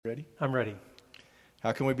I'm ready.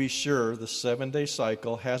 How can we be sure the 7-day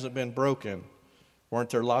cycle hasn't been broken? Weren't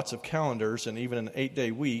there lots of calendars and even an 8-day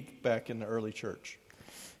week back in the early church?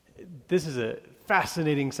 This is a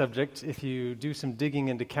fascinating subject. If you do some digging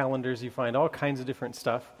into calendars, you find all kinds of different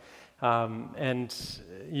stuff. And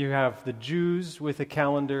you have the Jews with a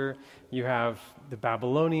calendar, you have the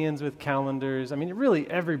Babylonians with calendars. I mean, really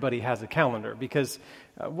everybody has a calendar because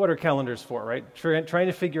what are calendars for, right? Trying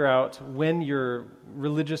to figure out when your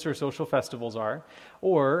religious or social festivals are,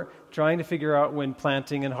 or trying to figure out when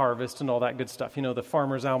planting and harvest and all that good stuff, the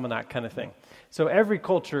farmer's almanac kind of thing. So every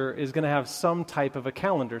culture is going to have some type of a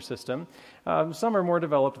calendar system. Some are more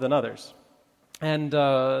developed than others. And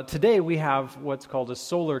today we have what's called a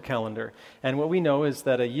solar calendar. And what we know is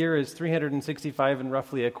that a year is 365 and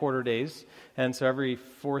roughly a quarter days. And so every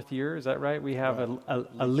fourth year, is that right? We have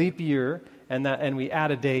a leap year, and we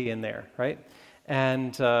add a day in there, right?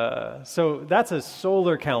 And so that's a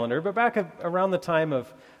solar calendar. But back around the time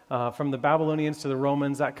of, from the Babylonians to the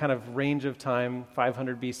Romans, that kind of range of time,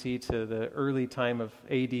 500 BC to the early time of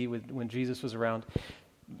AD when Jesus was around,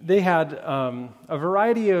 they had a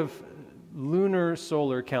variety of lunar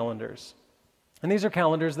solar calendars. And these are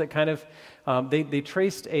calendars that kind of, they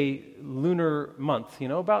traced a lunar month,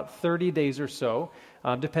 about 30 days or so,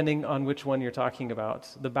 depending on which one you're talking about.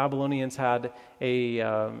 The Babylonians had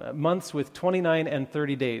months with 29 and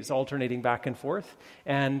 30 days alternating back and forth,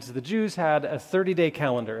 and the Jews had a 30-day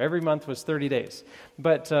calendar. Every month was 30 days.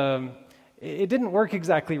 But it didn't work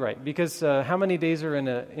exactly right, because how many days are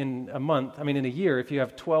in a month? I mean, in a year, if you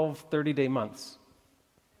have 12 30-day months?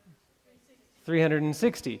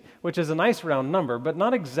 360, which is a nice round number, but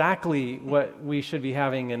not exactly what we should be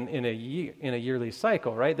having in a yearly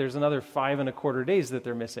cycle, right? There's another 5 1/4 days that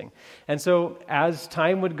they're missing. And so as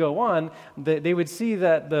time would go on, they would see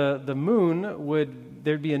that the moon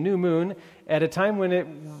there'd be a new moon at a time when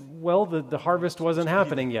the harvest wasn't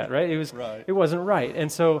happening yet, right? It wasn't right.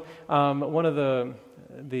 And so one of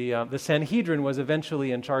the Sanhedrin was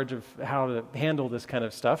eventually in charge of how to handle this kind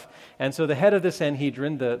of stuff. And so the head of the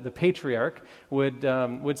Sanhedrin, the patriarch,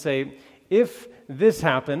 would say, if this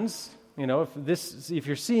happens, if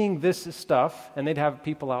you're seeing this stuff, and they'd have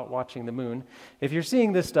people out watching the moon, if you're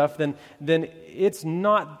seeing this stuff, then it's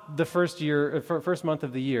not the first month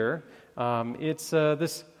of the year. It's a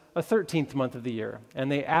 13th month of the year,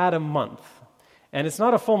 and they add a month. And it's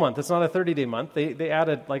not a full month. It's not a 30-day month. They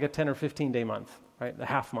added like a 10 or 15-day month. Right, the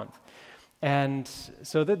half month. And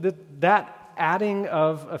so that adding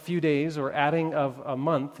of a few days or adding of a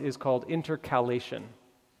month is called intercalation.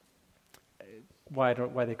 Why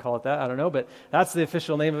they call it that, I don't know, but that's the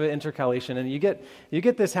official name of it, intercalation. And you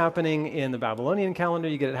get this happening in the Babylonian calendar,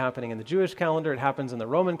 you get it happening in the Jewish calendar, it happens in the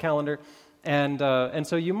Roman calendar. And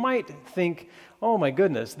so you might think, oh my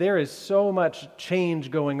goodness, there is so much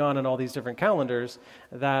change going on in all these different calendars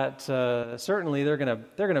that certainly they're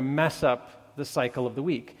gonna mess up the cycle of the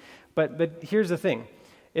week. But here's the thing.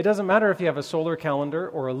 It doesn't matter if you have a solar calendar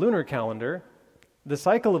or a lunar calendar. The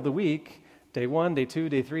cycle of the week, day 1, day 2,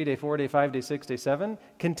 day 3, day 4, day 5, day 6, day 7,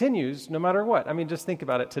 continues no matter what. I mean, just think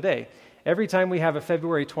about it today. Every time we have a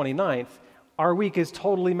February 29th, our week is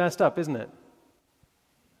totally messed up, isn't it?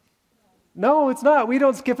 No, it's not. We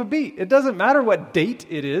don't skip a beat. It doesn't matter what date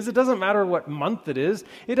it is. It doesn't matter what month it is.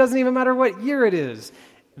 It doesn't even matter what year it is.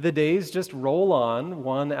 The days just roll on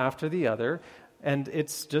one after the other, and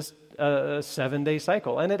it's just a 7-day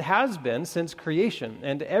cycle. And it has been since creation.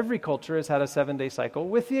 And every culture has had a 7-day cycle,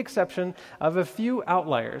 with the exception of a few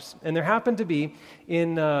outliers. And there happened to be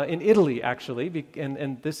in Italy, actually,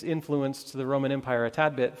 and this influenced the Roman Empire a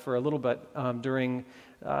tad bit for a little bit during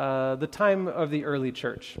the time of the early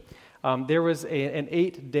church. There was an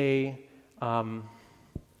 8-day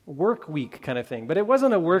work week kind of thing. But it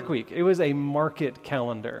wasn't a work week. It was a market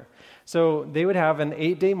calendar. So they would have an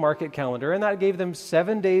 8-day market calendar, and that gave them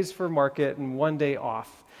 7 days for market and 1 day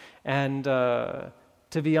off. And to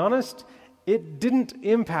be honest, it didn't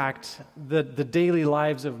impact the daily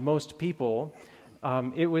lives of most people.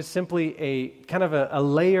 It was simply a kind of a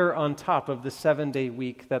layer on top of the 7-day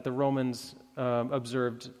week that the Romans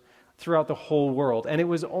observed throughout the whole world. And it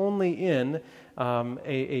was only in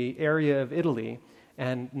a area of Italy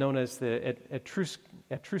and known as the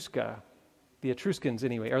Etrusca. The Etruscans,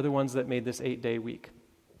 anyway, are the ones that made this 8-day week.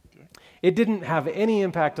 Okay. It didn't have any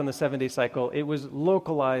impact on the 7-day cycle. It was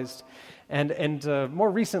localized. And more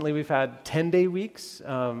recently, we've had 10-day weeks.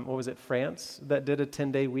 What was it, France, that did a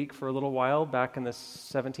 10-day week for a little while back in the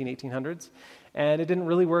 1800s. And it didn't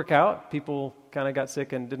really work out. People kind of got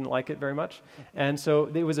sick and didn't like it very much. And so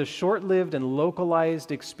it was a short-lived and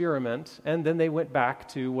localized experiment, and then they went back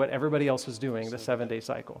to what everybody else was doing, the 7-day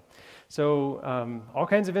cycle. So all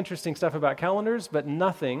kinds of interesting stuff about calendars, but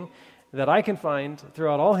nothing that I can find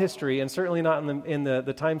throughout all history, and certainly not in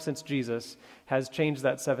the time since Jesus, has changed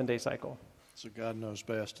that 7-day cycle. So God knows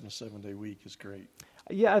best, and a 7-day week is great.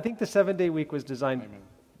 Yeah, I think the 7-day week was designed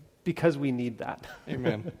because we need that.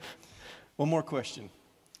 Amen. One more question.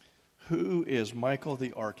 Who is Michael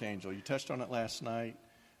the Archangel? You touched on it last night.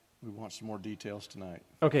 We want some more details tonight.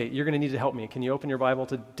 Okay, you're going to need to help me. Can you open your Bible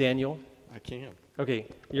to Daniel? I can. Okay,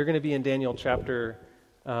 you're going to be in Daniel chapter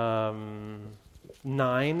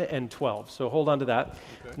 9 and 12. So hold on to that.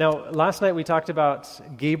 Okay. Now, last night we talked about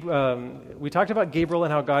Gabriel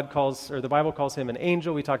and how God calls, or the Bible calls him an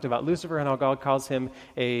angel. We talked about Lucifer and how God calls him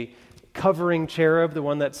a covering cherub, the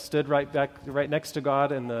one that stood right next to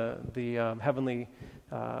God in the heavenly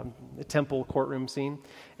temple courtroom scene.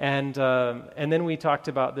 And then we talked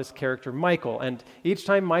about this character, Michael. And each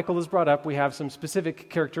time Michael is brought up, we have some specific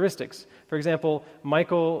characteristics. For example,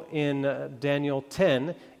 Michael in Daniel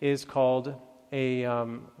 10 is called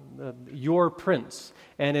your prince.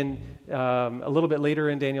 And in a little bit later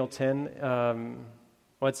in Daniel 10,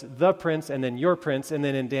 it's the prince and then your prince. And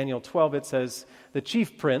then in Daniel 12, it says the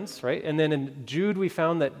chief prince, right? And then in Jude, we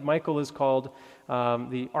found that Michael is called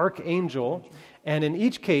the archangel. And in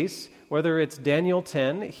each case, whether it's Daniel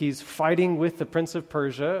 10, he's fighting with the prince of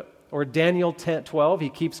Persia, or Daniel 12, he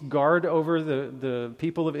keeps guard over the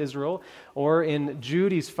people of Israel. Or in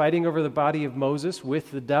Jude, he's fighting over the body of Moses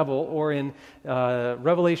with the devil. Or in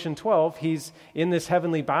Revelation 12, he's in this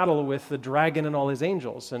heavenly battle with the dragon and all his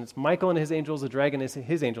angels. And it's Michael and his angels, the dragon is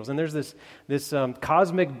his angels. And there's this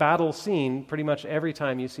cosmic battle scene pretty much every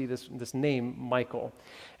time you see this name, Michael.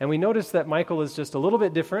 And we notice that Michael is just a little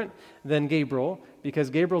bit different than Gabriel, because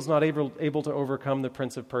Gabriel's not able to overcome the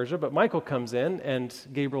prince of Persia, but Michael comes in, and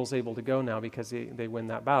Gabriel's able to go now because they win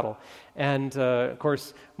that battle. And, of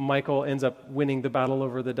course, Michael ends up winning the battle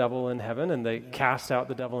over the devil in heaven, and they cast out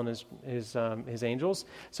the devil and his angels.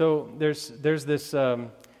 So there's this...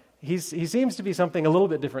 He seems to be something a little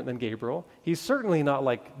bit different than Gabriel. He's certainly not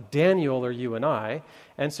like Daniel or you and I.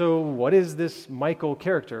 And so what is this Michael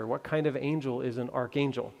character? What kind of angel is an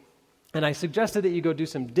archangel? And I suggested that you go do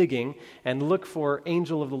some digging and look for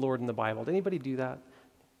angel of the Lord in the Bible. Did anybody do that?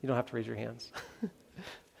 You don't have to raise your hands.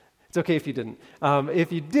 It's okay if you didn't.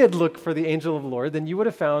 If you did look for the angel of the Lord, then you would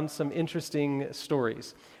have found some interesting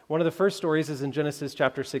stories. One of the first stories is in Genesis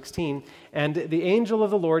chapter 16, and the angel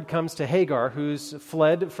of the Lord comes to Hagar, who's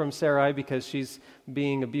fled from Sarai because she's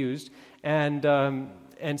being abused, and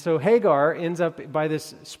so Hagar ends up by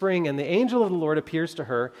this spring, and the angel of the Lord appears to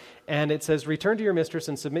her, and it says, "Return to your mistress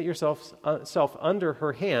and submit yourself under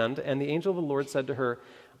her hand." And the angel of the Lord said to her,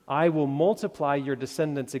 "I will multiply your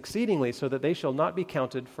descendants exceedingly, so that they shall not be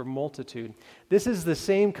counted for multitude." This is the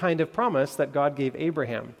same kind of promise that God gave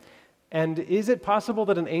Abraham. And is it possible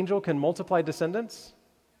that an angel can multiply descendants?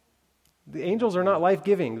 The angels are not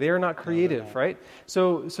life-giving. They are not creative, right?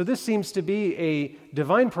 So this seems to be a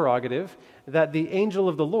divine prerogative that the angel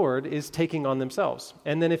of the Lord is taking on themselves.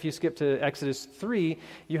 And then if you skip to Exodus 3,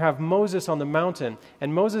 you have Moses on the mountain.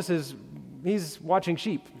 And Moses he's watching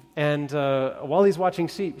sheep. And while he's watching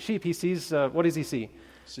sheep, he sees, what does he see?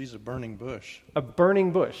 Sees a burning bush. A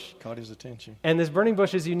burning bush. Caught his attention. And this burning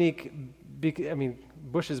bush is unique.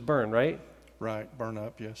 Bushes burn, right? Right, burn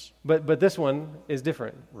up, yes. But this one is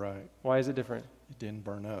different. Right. Why is it different? It didn't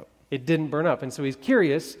burn up. It didn't burn up. And so he's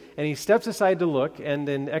curious, and he steps aside to look, and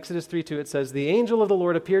in Exodus 3:2 it says, "The angel of the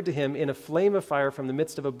Lord appeared to him in a flame of fire from the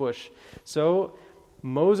midst of a bush. So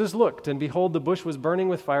Moses looked, and behold, the bush was burning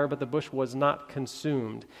with fire, but the bush was not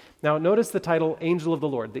consumed." Now notice the title, Angel of the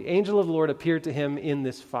Lord. The angel of the Lord appeared to him in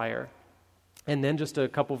this fire. And then just a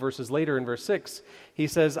couple verses later in verse 6, he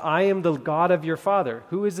says, "I am the God of your father."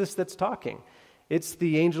 Who is this that's talking? It's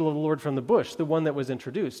the angel of the Lord from the bush, the one that was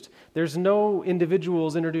introduced. There's no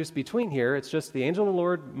individuals introduced between here. It's just the angel of the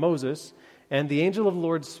Lord, Moses, and the angel of the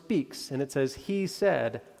Lord speaks. And it says, "He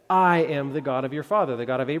said, I am the God of your father," the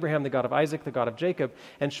God of Abraham, the God of Isaac, the God of Jacob.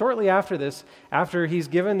 And shortly after this, after he's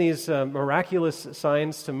given these miraculous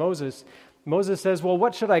signs to Moses, Moses says, "Well,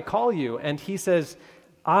 what should I call you?" And he says,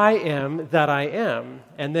 "I am that I am,"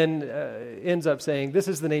 and then ends up saying, "This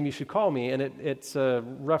is the name you should call me," and it's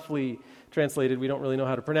roughly translated, we don't really know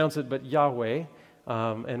how to pronounce it, but Yahweh,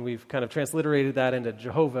 and we've kind of transliterated that into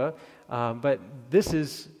Jehovah. But this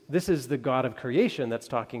is the God of creation that's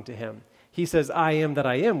talking to him. He says, I am that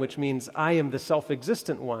I am, which means I am the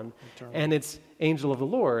self-existent one. Eternal. And it's angel of the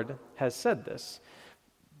Lord has said this.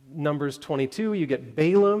 Numbers 22, you get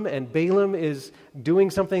Balaam, and Balaam is doing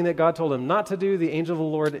something that God told him not to do. The angel of the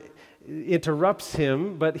Lord interrupts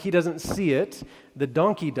him, but he doesn't see it. The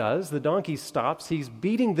donkey does. The donkey stops. He's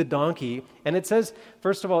beating the donkey, and it says,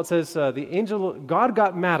 first of all, God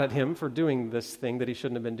got mad at him for doing this thing that he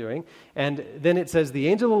shouldn't have been doing, and then it says the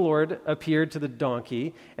angel of the Lord appeared to the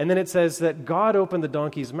donkey, and then it says that God opened the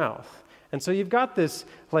donkey's mouth. And so you've got this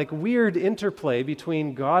like weird interplay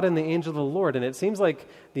between God and the angel of the Lord, and it seems like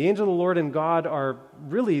the angel of the Lord and God are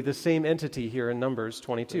really the same entity here in Numbers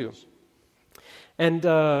 22.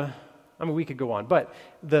 And we could go on, but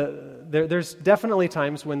there's definitely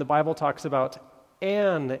times when the Bible talks about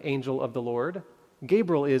an angel of the Lord.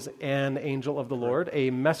 Gabriel is an angel of the Lord, a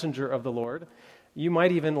messenger of the Lord. You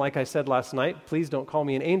might even, like I said last night, please don't call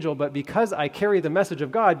me an angel, but because I carry the message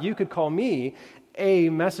of God, you could call me a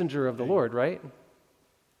messenger of the Lord, right?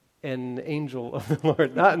 An angel of the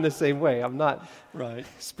Lord. Not in the same way. I'm not a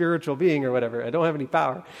spiritual being or whatever. I don't have any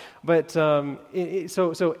power. But so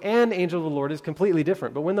an angel of the Lord is completely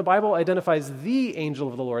different. But when the Bible identifies the angel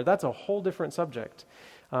of the Lord, that's a whole different subject.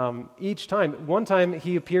 One time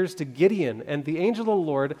he appears to Gideon, and the angel of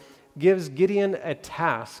the Lord gives Gideon a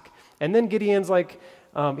task. And then Gideon's like,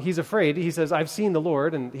 he's afraid. He says, I've seen the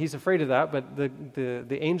Lord, and he's afraid of that, but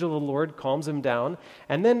the angel of the Lord calms him down.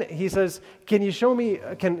 And then he says, can you show me,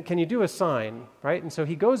 can you do a sign, right? And so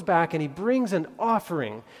he goes back and he brings an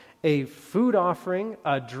offering, a food offering,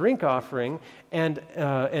 a drink offering, and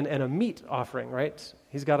a meat offering, right?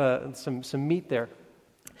 He's got some meat there.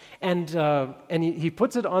 And he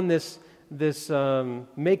puts it on this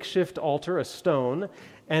makeshift altar, a stone,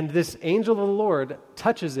 and this angel of the Lord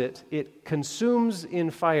touches it. It consumes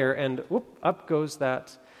in fire, and whoop, up goes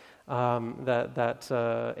that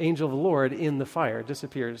angel of the Lord in the fire.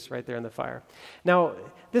 Disappears right there in the fire. Now,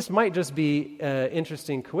 this might just be an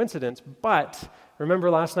interesting coincidence, but remember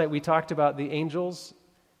last night we talked about the angels,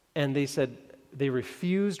 and they said they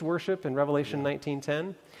refused worship in Revelation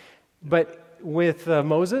 19:10. But with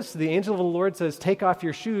Moses, the angel of the Lord says, take off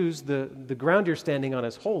your shoes, the ground you're standing on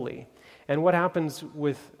is holy. And what happens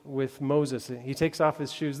with Moses? He takes off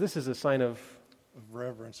his shoes. This is a sign of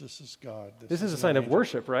reverence. This is God. This is a sign of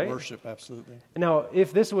worship, right? Worship, absolutely. Now,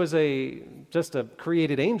 if this was just a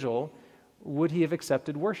created angel, would he have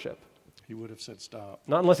accepted worship? He would have said stop.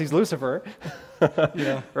 Not unless he's Lucifer.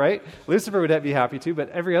 Yeah. Right? Lucifer would be happy to, but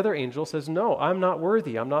every other angel says, no, I'm not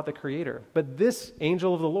worthy. I'm not the creator. But this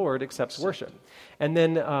angel of the Lord accepts worship. And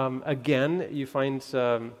then again, you find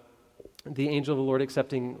the angel of the Lord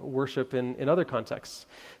accepting worship in other contexts.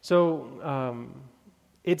 So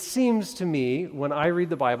it seems to me, when I read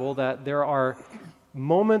the Bible, that there are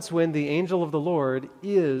moments when the angel of the Lord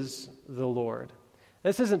is the Lord.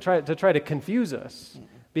 This isn't to try to confuse us,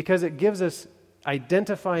 because it gives us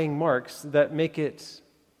identifying marks that make it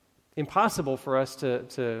impossible for us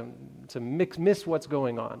to miss what's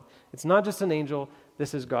going on. It's not just an angel,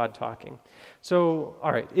 this is God talking. So,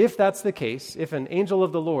 all right, if that's the case, if an angel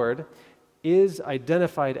of the Lord is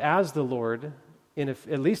identified as the Lord in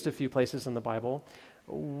at least a few places in the Bible,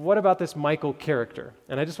 what about this Michael character?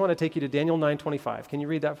 And I just want to take you to Daniel 9:25. Can you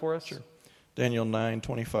read that for us? Sure. Daniel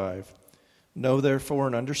 9:25. Know therefore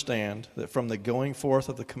and understand that from the going forth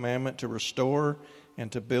of the commandment to restore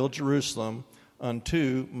and to build Jerusalem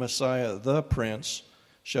unto Messiah the Prince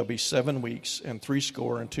shall be 7 weeks and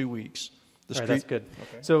 62 weeks. All right, that's good.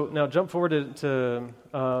 Okay. So now jump forward to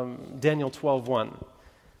Daniel 12:1.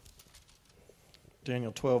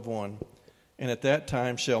 Daniel 12:1. And at that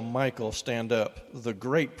time shall Michael stand up, the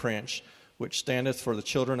great prince, which standeth for the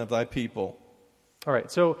children of thy people. All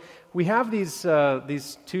right, so we have these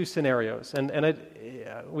two scenarios, and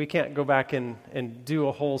we can't go back and do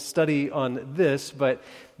a whole study on this, but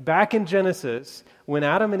back in Genesis, when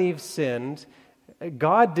Adam and Eve sinned,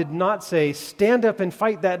 God did not say, stand up and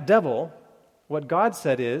fight that devil. What God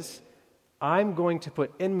said is, I'm going to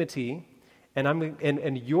put enmity,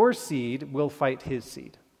 and your seed will fight his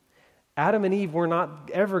seed. Adam and Eve were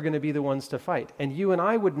not ever going to be the ones to fight, and you and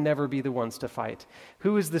I would never be the ones to fight.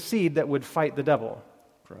 Who is the seed that would fight the devil?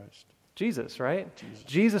 Christ. Jesus, right?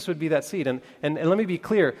 Jesus would be that seed. And let me be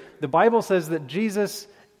clear. The Bible says that Jesus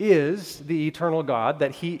is the eternal God,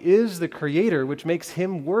 that he is the creator, which makes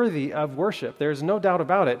him worthy of worship. There's no doubt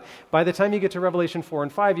about it. By the time you get to Revelation 4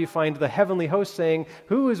 and 5, you find the heavenly host saying,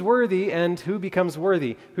 who is worthy and who becomes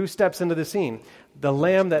worthy? Who steps into the scene? The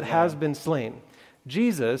Lamb that has been slain.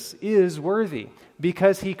 Jesus is worthy.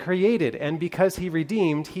 Because he created and because he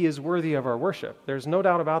redeemed, he is worthy of our worship. There's no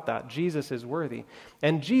doubt about that. Jesus is worthy.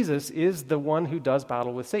 And Jesus is the one who does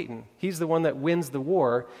battle with Satan. He's the one that wins the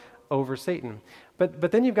war over Satan.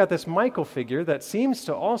 But then you've got this Michael figure that seems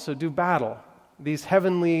to also do battle. These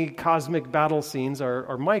heavenly cosmic battle scenes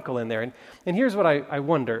are Michael in there. And here's what I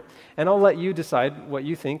wonder. And I'll let you decide what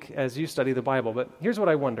you think as you study the Bible. But here's what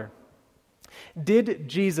I wonder. Did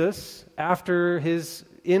Jesus, after his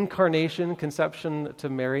incarnation, conception to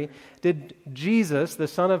Mary, did Jesus, the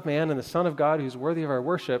Son of Man and the Son of God, who's worthy of our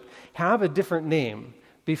worship, have a different name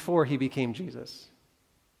before he became Jesus?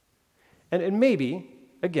 And maybe,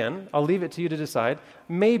 again, I'll leave it to you to decide,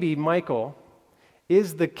 maybe Michael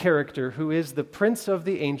is the character who is the prince of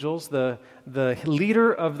the angels, the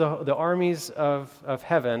leader of the armies of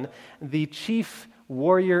heaven, the chief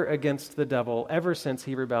warrior against the devil ever since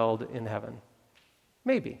he rebelled in heaven.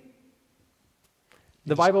 Maybe.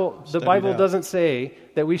 The Bible doesn't say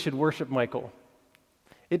that we should worship Michael.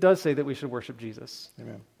 It does say that we should worship Jesus.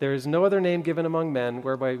 Amen. There is no other name given among men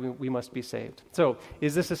whereby we must be saved. So,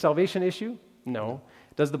 is this a salvation issue? No.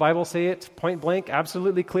 Does the Bible say it point blank,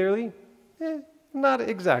 absolutely clearly? Not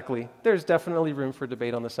exactly. There's definitely room for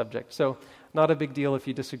debate on the subject. So, not a big deal if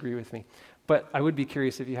you disagree with me. But I would be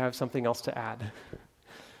curious if you have something else to add.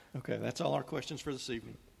 Okay, that's all our questions for this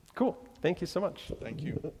evening. Cool. Thank you so much. Thank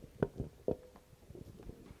you.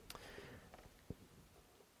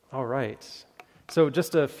 All right. So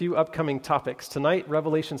just a few upcoming topics. Tonight,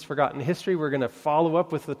 Revelation's Forgotten History. We're going to follow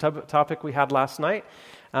up with the topic we had last night.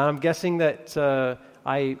 I'm guessing that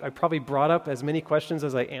I probably brought up as many questions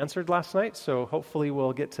as I answered last night, so hopefully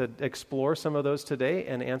we'll get to explore some of those today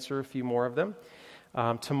and answer a few more of them.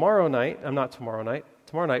 Tomorrow night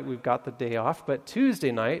we've got the day off, but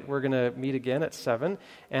Tuesday night we're going to meet again at 7,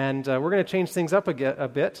 and we're going to change things up a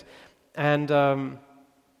bit, and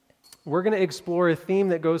we're going to explore a theme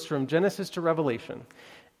that goes from Genesis to Revelation,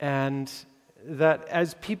 and that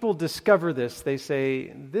as people discover this, they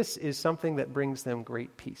say, this is something that brings them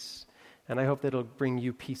great peace, and I hope that it'll bring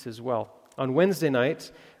you peace as well. On Wednesday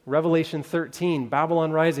night, Revelation 13,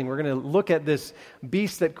 Babylon Rising. We're going to look at this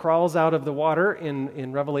beast that crawls out of the water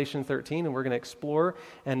in Revelation 13, and we're going to explore.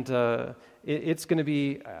 And it's going to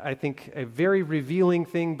be, I think, a very revealing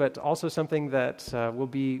thing, but also something that will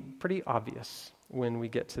be pretty obvious when we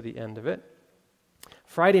get to the end of it.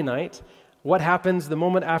 Friday night, what happens the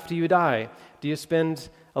moment after you die? Do you spend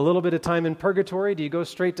a little bit of time in purgatory? Do you go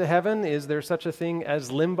straight to heaven? Is there such a thing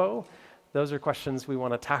as limbo? Those are questions we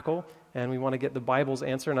want to tackle, and we want to get the Bible's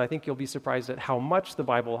answer, and I think you'll be surprised at how much the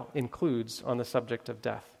Bible includes on the subject of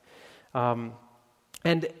death.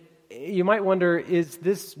 And you might wonder, is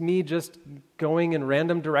this me just going in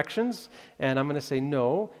random directions? And I'm going to say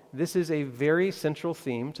no. This is a very central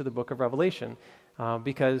theme to the book of Revelation,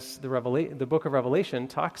 because the book of Revelation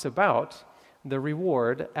talks about the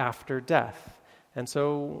reward after death. And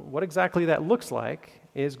so what exactly that looks like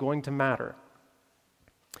is going to matter.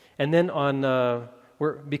 And then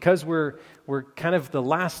because we're kind of the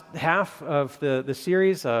last half of the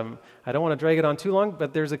series, I don't want to drag it on too long,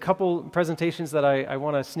 but there's a couple presentations that I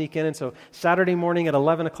want to sneak in. And so Saturday morning at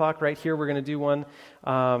 11 o'clock right here, we're going to do one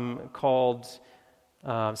called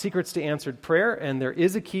Secrets to Answered Prayer. And there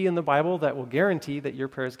is a key in the Bible that will guarantee that your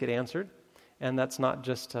prayers get answered. And that's not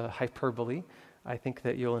just hyperbole. I think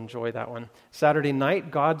that you'll enjoy that one. Saturday night,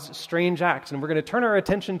 God's strange acts. And we're going to turn our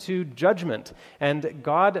attention to judgment and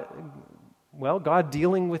God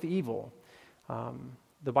dealing with evil.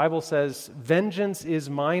 The Bible says, vengeance is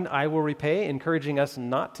mine, I will repay, encouraging us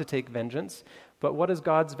not to take vengeance. But what does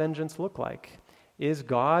God's vengeance look like? Is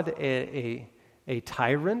God a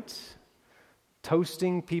tyrant,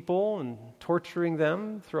 toasting people and torturing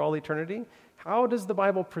them through all eternity? How does the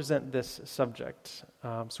Bible present this subject?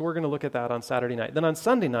 So we're going to look at that on Saturday night. Then on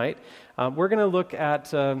Sunday night, we're going to look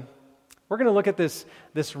at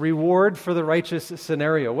this reward for the righteous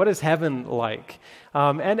scenario. What is heaven like?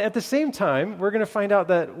 And at the same time, we're going to find out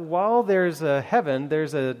that while there's a heaven,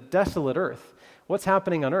 there's a desolate earth. What's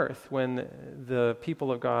happening on earth when the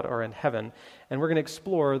people of God are in heaven? And we're going to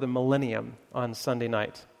explore the millennium on Sunday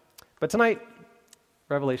night. But tonight,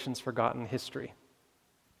 Revelation's Forgotten History.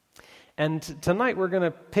 And tonight we're going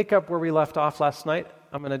to pick up where we left off last night.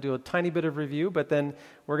 I'm going to do a tiny bit of review, but then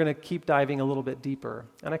we're going to keep diving a little bit deeper.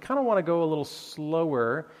 And I kind of want to go a little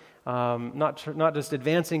slower, not just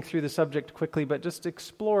advancing through the subject quickly, but just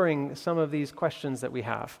exploring some of these questions that we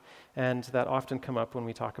have and that often come up when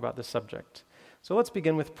we talk about this subject. So let's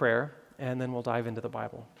begin with prayer, and then we'll dive into the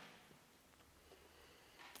Bible.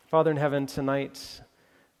 Father in heaven, tonight,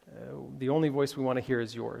 the only voice we want to hear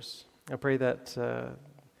is yours. I pray that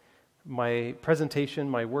my presentation,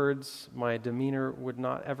 my words, my demeanor would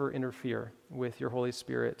not ever interfere with your Holy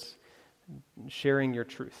Spirit sharing your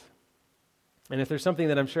truth. And if there's something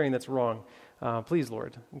that I'm sharing that's wrong, please,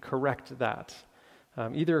 Lord, correct that,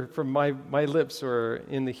 either from my lips or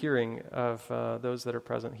in the hearing of those that are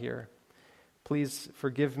present here. Please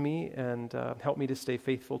forgive me and help me to stay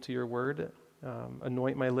faithful to your word.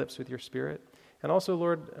 Anoint my lips with your Spirit. And also,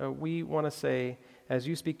 Lord, we want to say, as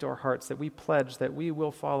you speak to our hearts, that we pledge that we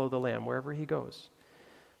will follow the Lamb wherever he goes.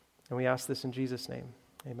 And we ask this in Jesus' name.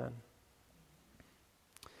 Amen.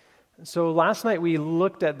 So last night we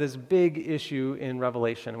looked at this big issue in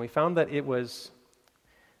Revelation. We found that it was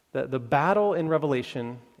the battle in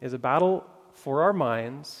Revelation is a battle for our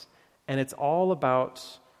minds, and it's all about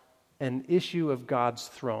an issue of God's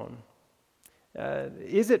throne.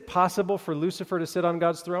 Is it possible for Lucifer to sit on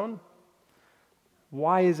God's throne?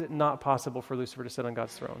 Why is it not possible for Lucifer to sit on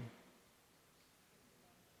God's throne?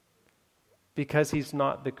 Because he's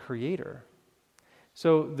not the creator.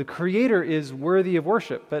 So the creator is worthy of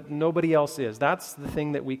worship, but nobody else is. That's the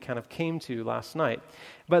thing that we kind of came to last night.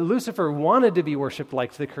 But Lucifer wanted to be worshipped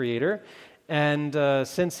like the creator, and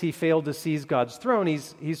since he failed to seize God's throne,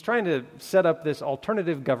 he's trying to set up this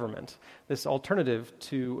alternative government, this alternative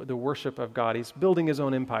to the worship of God. He's building his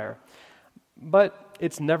own empire. But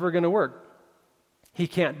it's never going to work. He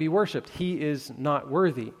can't be worshipped. He is not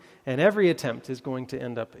worthy. And every attempt is going to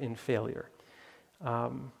end up in failure.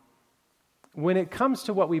 When it comes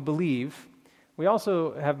to what we believe, we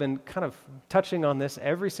also have been kind of touching on this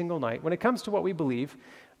every single night. When it comes to what we believe,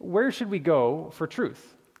 where should we go for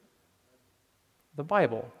truth? The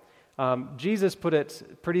Bible. Jesus put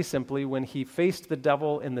it pretty simply when he faced the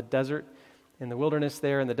devil in the desert, in the wilderness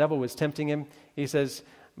there, and the devil was tempting him. He says,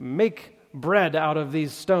 "Make bread out of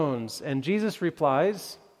these stones." And Jesus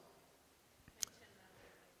replies,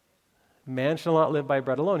 "Man shall not live by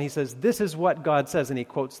bread alone." He says, "This is what God says," and he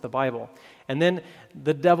quotes the Bible. And then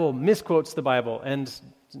the devil misquotes the Bible, and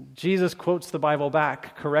Jesus quotes the Bible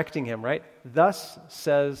back, correcting him, right? "Thus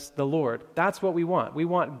says the Lord." That's what we want. We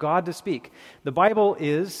want God to speak. The Bible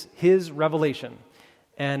is his revelation.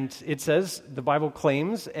 And it says, the Bible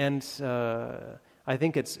claims, and I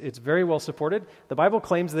think it's very well supported, the Bible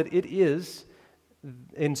claims that it is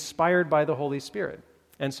inspired by the Holy Spirit.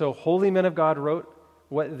 And so holy men of God wrote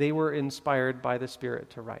what they were inspired by the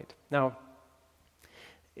Spirit to write. Now,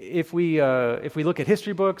 if we look at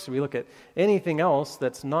history books, we look at anything else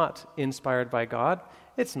that's not inspired by God,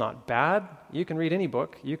 it's not bad. You can read any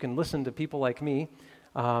book. You can listen to people like me.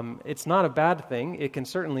 It's not a bad thing. It can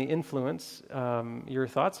certainly influence your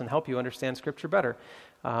thoughts and help you understand Scripture better.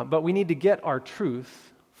 But we need to get our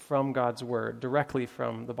truth from God's Word, directly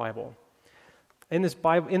from the Bible. In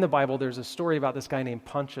the Bible, there's a story about this guy named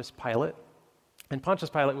Pontius Pilate. And Pontius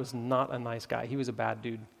Pilate was not a nice guy. He was a bad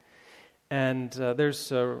dude. And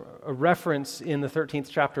there's a reference in the 13th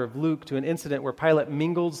chapter of Luke to an incident where Pilate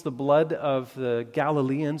mingles the blood of the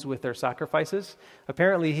Galileans with their sacrifices.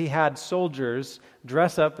 Apparently, he had soldiers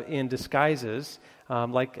dress up in disguises,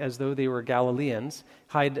 like as though they were Galileans,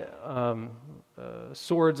 hide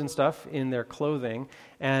swords and stuff in their clothing.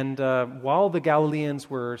 And while the Galileans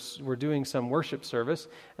were doing some worship service,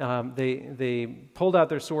 they pulled out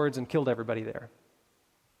their swords and killed everybody there.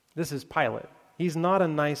 This is Pilate. He's not a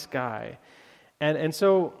nice guy. And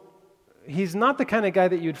so he's not the kind of guy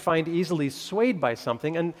that you'd find easily swayed by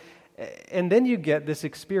something. And then you get this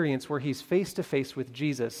experience where he's face to face with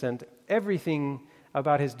Jesus, and everything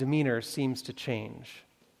about his demeanor seems to change.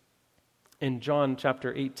 In John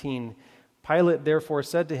chapter 18, Pilate therefore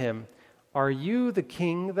said to him, "Are you the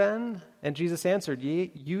king then?" And Jesus answered,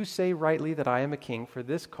 "Yea, you say rightly that I am a king. For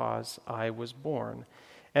this cause I was born.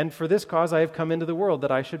 And for this cause I have come into the world,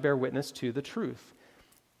 that I should bear witness to the truth."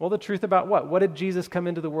 Well, the truth about what? What did Jesus come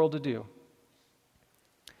into the world to do?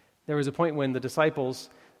 There was a point when the disciples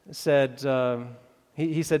said,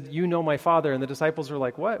 he said, "You know my Father." And the disciples were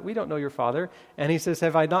like, "What? We don't know your Father." And he says,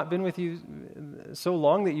 "Have I not been with you so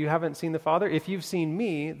long that you haven't seen the Father? If you've seen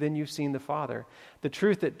me, then you've seen the Father." The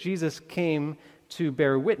truth that Jesus came to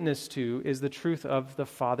bear witness to is the truth of the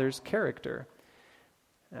Father's character.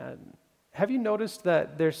 Have you noticed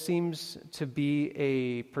that there seems to be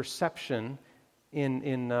a perception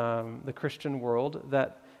in the Christian world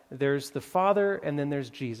that there's the Father and then there's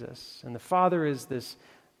Jesus, and the Father is this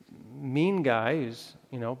mean guy who's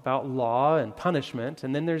about law and punishment,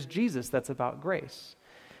 and then there's Jesus that's about grace.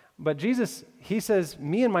 But Jesus, he says,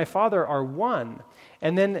 "Me and my Father are one."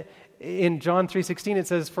 And then in John 3:16 it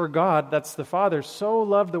says, "For God," that's the Father, "so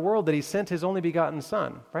loved the world that he sent his only begotten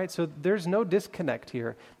Son." Right? So there's no disconnect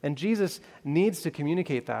here. And Jesus needs to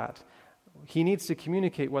communicate that. He needs to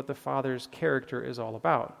communicate what the Father's character is all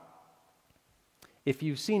about. If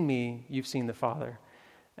you've seen me, you've seen the Father.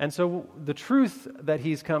 And so the truth that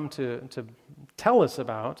he's come to tell us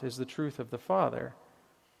about is the truth of the Father.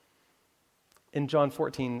 In John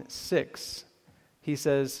 14:6, he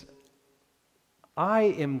says, I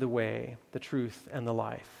am the way, the truth, and the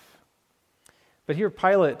life. But here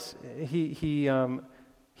Pilate, he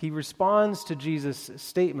responds to Jesus'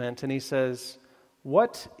 statement and he says,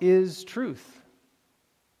 what is truth?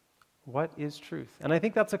 What is truth? And I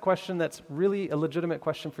think that's a question that's really a legitimate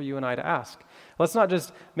question for you and I to ask. Let's not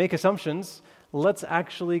just make assumptions. Let's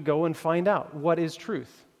actually go and find out what is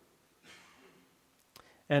truth.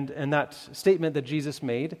 And that statement that Jesus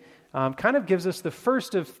made kind of gives us the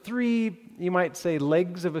first of three, you might say,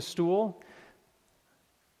 legs of a stool.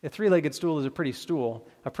 A three-legged stool is a pretty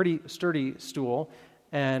sturdy stool.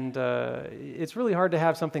 And it's really hard to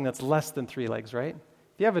have something that's less than 3 legs, right?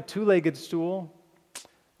 If you have a 2-legged stool,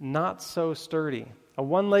 not so sturdy. A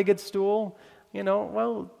 1-legged stool,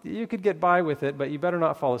 you could get by with it, but you better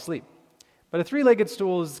not fall asleep. But a 3-legged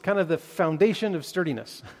stool is kind of the foundation of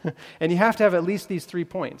sturdiness. And you have to have at least these 3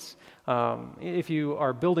 points. If you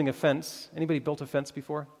are building a fence, anybody built a fence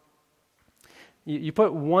before? You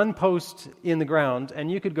put one post in the ground,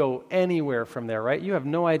 and you could go anywhere from there, right? You have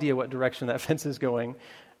no idea what direction that fence is going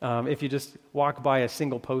if you just walk by a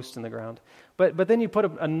single post in the ground. But then you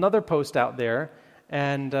put another post out there,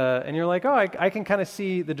 and you're like, oh, I can kind of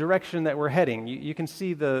see the direction that we're heading. You can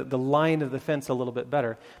see the line of the fence a little bit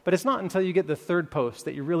better. But it's not until you get the third post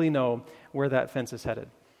that you really know where that fence is headed.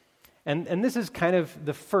 And this is kind of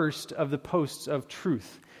the first of the posts of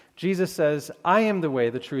truth. Jesus says, I am the way,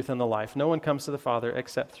 the truth, and the life. No one comes to the Father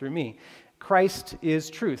except through me. Christ is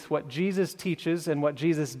truth. What Jesus teaches and what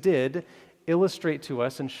Jesus did illustrate to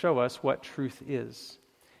us and show us what truth is.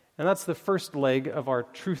 And that's the first leg of our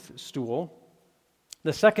truth stool.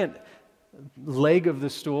 The second leg of the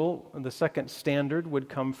stool, the second standard, would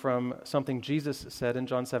come from something Jesus said in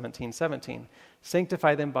John 17:17.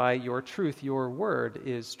 Sanctify them by your truth. Your word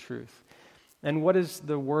is truth. And what is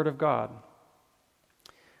the word of God?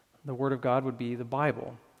 The word of God would be the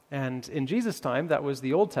Bible. And in Jesus' time, that was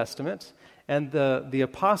the Old Testament. And the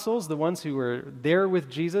apostles, the ones who were there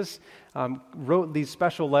with Jesus, wrote these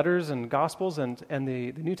special letters and gospels. And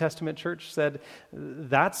the New Testament church said,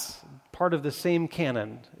 that's part of the same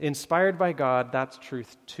canon. Inspired by God, that's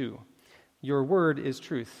truth too. Your word is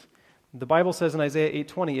truth. The Bible says in Isaiah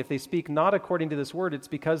 8:20, if they speak not according to this word, it's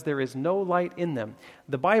because there is no light in them.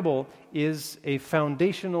 The Bible is a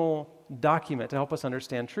foundational document to help us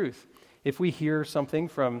understand truth. If we hear something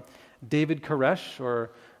from David Koresh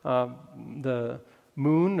or the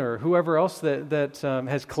moon or whoever else that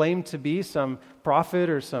has claimed to be some prophet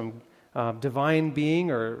or some divine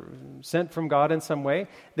being or sent from God in some way,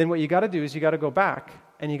 then what you got to do is you got to go back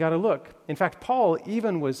and you got to look. In fact, Paul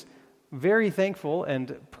even was very thankful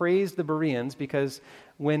and praised the Bereans because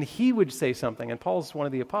when he would say something, and Paul's one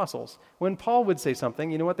of the apostles, when Paul would say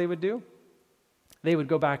something, you know what they would do? They would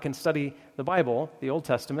go back and study the Bible, the Old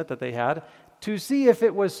Testament that they had, to see if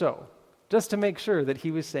it was so, just to make sure that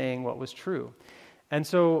he was saying what was true. And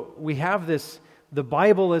so we have the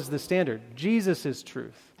Bible as the standard. Jesus is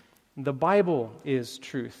truth. The Bible is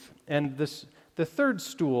truth. And the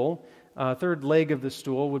third leg of the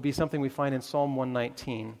stool would be something we find in Psalm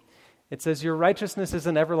 119. It says, your righteousness is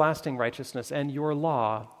an everlasting righteousness, and your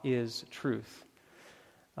law is truth.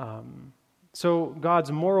 So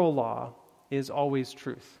God's moral law is always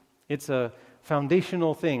truth. It's a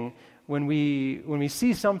foundational thing. When we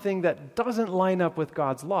see something that doesn't line up with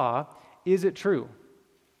God's law, is it true?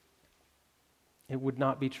 It would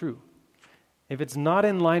not be true. If it's not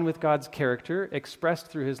in line with God's character expressed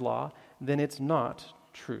through his law, then it's not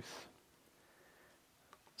truth.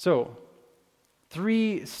 So,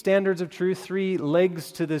 3 standards of truth, 3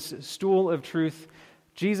 legs to this stool of truth: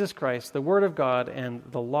 Jesus Christ, the Word of God, and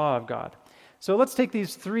the law of God. So let's take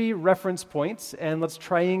these 3 reference points and let's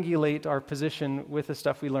triangulate our position with the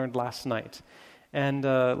stuff we learned last night. And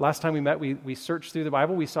last time we met, we searched through the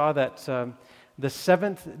Bible. We saw that the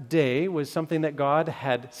 7th day was something that God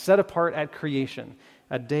had set apart at creation,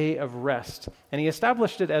 a day of rest. And he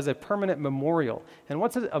established it as a permanent memorial. And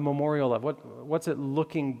what's it a memorial of? What's it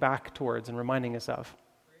looking back towards and reminding us of?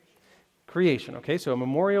 Creation. Okay, so a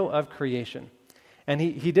memorial of creation. And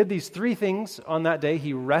he did these 3 things on that day.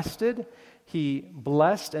 He rested, he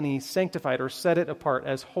blessed, and he sanctified or set it apart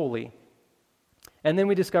as holy. And then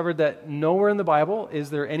we discovered that nowhere in the Bible is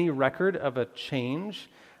there any record of a change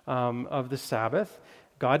of the Sabbath.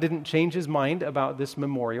 God didn't change his mind about this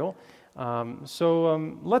memorial.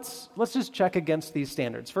 So let's just check against these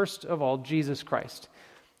standards. First of all, Jesus Christ.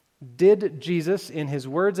 Did Jesus, in his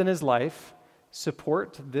words and his life,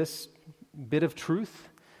 support this bit of truth.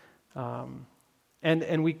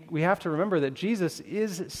 And we have to remember that Jesus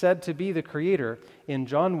is said to be the creator in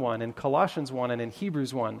John 1, in Colossians 1, and in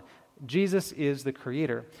Hebrews 1. Jesus is the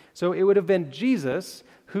creator. So it would have been Jesus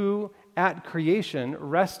who, at creation,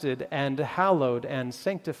 rested and hallowed and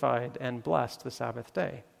sanctified and blessed the Sabbath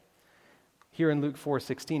day. Here in Luke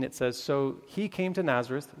 4:16 it says, "So he came to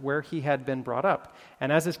Nazareth where he had been brought up.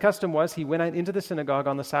 And as his custom was, he went out into the synagogue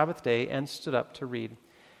on the Sabbath day and stood up to read."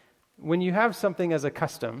 When you have something as a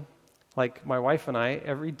custom, like my wife and I,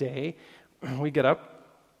 every day we get up,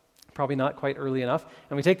 probably not quite early enough,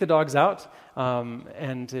 and we take the dogs out,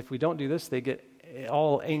 and if we don't do this, they get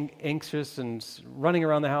all anxious and running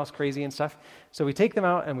around the house crazy and stuff. So we take them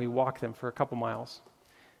out and we walk them for a couple miles.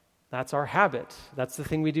 That's our habit. That's the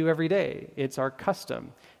thing we do every day. It's our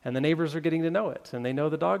custom. And the neighbors are getting to know it, and they know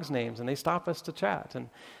the dogs' names, and they stop us to chat. And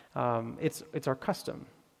it's our custom.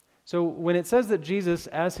 So when it says that Jesus,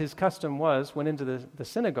 as his custom was, went into the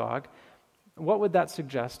synagogue, what would that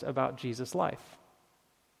suggest about Jesus' life?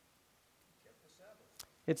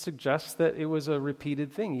 It suggests that it was a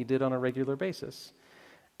repeated thing he did on a regular basis.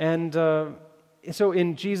 And so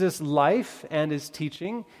in Jesus' life and his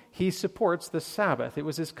teaching, he supports the Sabbath. It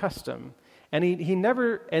was his custom. And he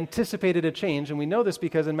never anticipated a change, and we know this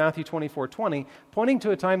because in Matthew 24:20, pointing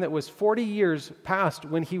to a time that was 40 years past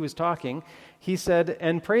when he was talking, he said,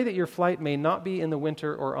 "And pray that your flight may not be in the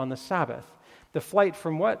winter or on the Sabbath." The flight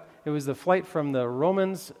from what? It was the flight from the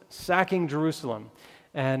Romans sacking Jerusalem.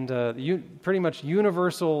 And pretty much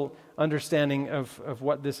universal understanding of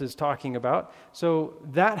what this is talking about. So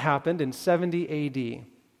that happened in 70 AD,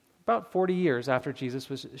 about 40 years after Jesus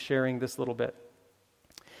was sharing this little bit.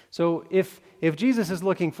 So if Jesus is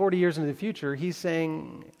looking 40 years into the future, he's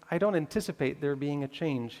saying, I don't anticipate there being a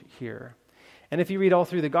change here. And if you read all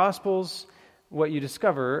through the Gospels, what you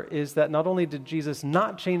discover is that not only did Jesus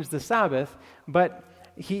not change the Sabbath, but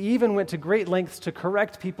he even went to great lengths to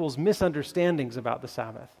correct people's misunderstandings about the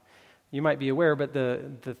Sabbath. You might be aware, but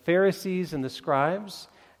the Pharisees and the scribes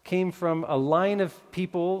came from a line of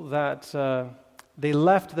people that they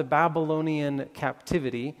left the Babylonian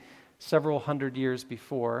captivity several hundred years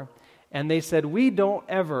before, and they said, we don't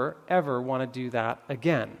ever want to do that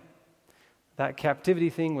again. That captivity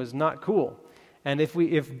thing was not cool. And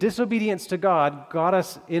if disobedience to God got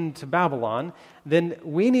us into Babylon, then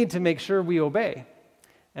we need to make sure we obey.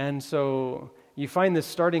 And so you find this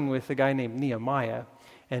starting with a guy named Nehemiah.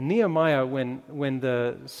 And Nehemiah, when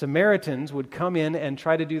the Samaritans would come in and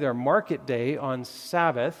try to do their market day on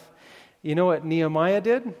Sabbath, you know what Nehemiah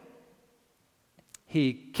did?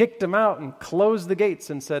 He kicked them out and closed the gates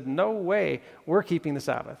and said, no way, we're keeping the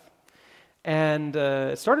Sabbath. And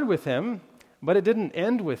it started with him, but it didn't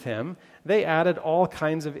end with him. They added all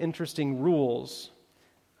kinds of interesting rules.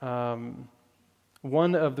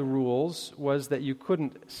 One of the rules was that you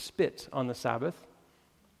couldn't spit on the Sabbath.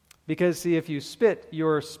 Because, see, if you spit,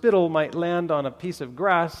 your spittle might land on a piece of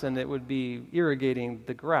grass and it would be irrigating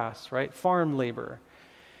the grass, right? Farm labor.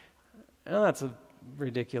 Oh, that's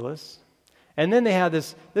ridiculous. And then they had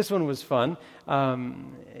this one was fun.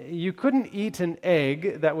 You couldn't eat an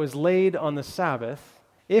egg that was laid on the Sabbath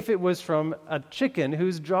if it was from a chicken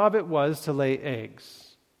whose job it was to lay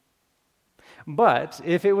eggs. But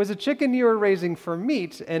if it was a chicken you were raising for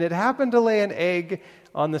meat and it happened to lay an egg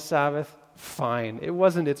on the Sabbath, fine. It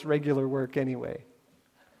wasn't its regular work anyway.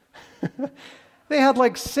 They had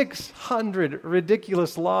like 600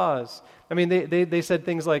 ridiculous laws. I mean, they said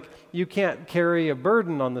things like, you can't carry a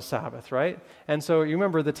burden on the Sabbath, right? And so you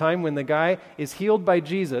remember the time when the guy is healed by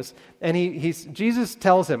Jesus, and Jesus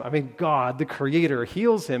tells him, God, the Creator,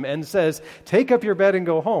 heals him and says, take up your bed and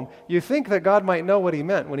go home. You think that God might know what he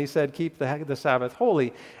meant when he said, keep the Sabbath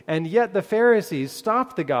holy. And yet the Pharisees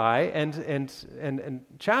stopped the guy and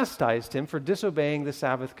chastised him for disobeying the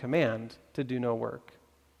Sabbath command to do no work.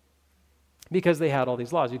 Because they had all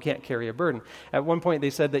these laws. You can't carry a burden. At one point they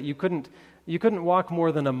said that you couldn't walk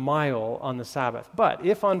more than a mile on the Sabbath. But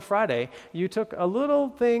if on Friday you took a little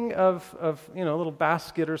thing of a little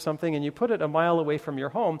basket or something and you put it a mile away from your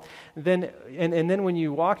home, then when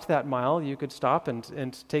you walked that mile, you could stop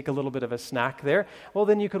and take a little bit of a snack there. Well,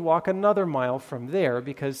 then you could walk another mile from there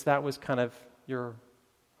because that was kind of your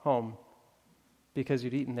home, because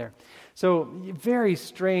you'd eaten there. So very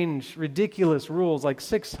strange, ridiculous rules, like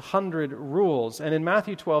 600 rules. And in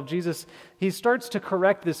Matthew 12, Jesus, he starts to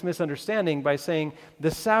correct this misunderstanding by saying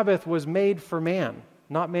the Sabbath was made for man,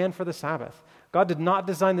 not man for the Sabbath. God did not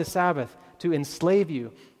design the Sabbath to enslave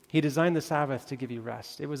you. He designed the Sabbath to give you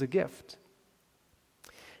rest. It was a gift.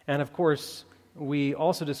 And of course, we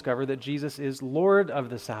also discover that Jesus is Lord of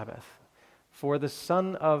the Sabbath. For the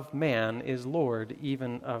Son of Man is Lord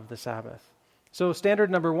even of the Sabbath. So standard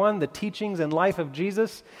number one, the teachings and life of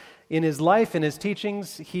Jesus. In his life, in his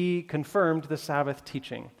teachings, he confirmed the Sabbath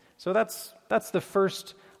teaching. So that's the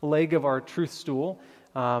first leg of our truth stool.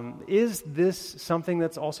 Is this something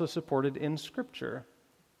that's also supported in Scripture?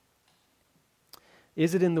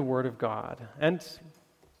 Is it in the Word of God? And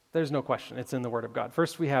there's no question, it's in the Word of God.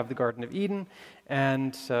 First, we have the Garden of Eden,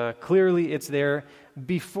 and clearly it's there.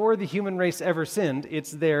 Before the human race ever sinned,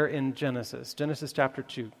 it's there in Genesis chapter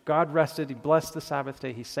 2. God rested, he blessed the Sabbath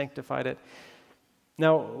day, he sanctified it.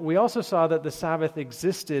 Now, we also saw that the Sabbath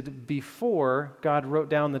existed before God wrote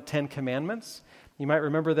down the Ten Commandments. You might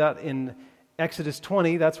remember that in Exodus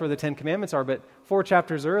 20, that's where the Ten Commandments are, but 4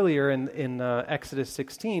 chapters earlier in Exodus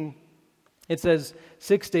 16, it says,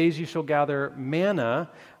 6 days you shall gather manna,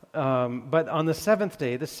 but on the 7th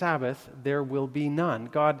day, the Sabbath, there will be none.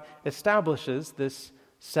 God establishes this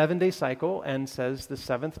 7-day cycle and says the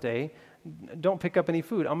 7th day, don't pick up any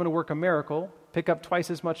food. I'm going to work a miracle, pick up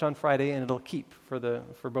twice as much on Friday, and it'll keep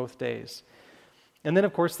for both days. And then,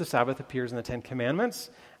 of course, the Sabbath appears in the Ten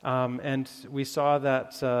Commandments, and we saw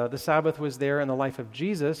that the Sabbath was there in the life of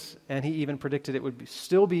Jesus, and he even predicted it would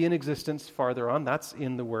still be in existence farther on. That's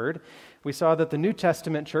in the Word. We saw that the New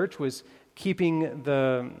Testament church was keeping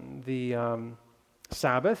the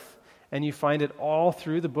Sabbath, and you find it all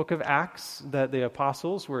through the book of Acts that the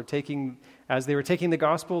apostles were taking, as they were taking the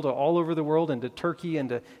gospel to all over the world, into Turkey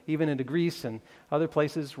and even into Greece and other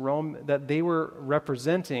places, Rome, that they were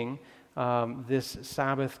representing this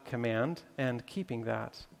Sabbath command and keeping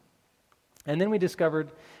that. And then we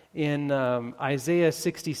discovered in Isaiah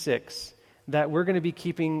 66 that we're going to be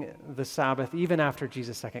keeping the Sabbath even after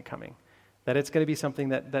Jesus' second coming. That it's going to be something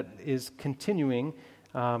that is continuing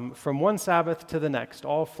from one Sabbath to the next.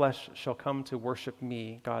 All flesh shall come to worship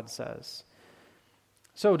me, God says.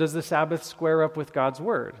 So does the Sabbath square up with God's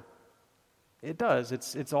Word? It does.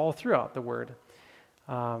 It's all throughout the Word.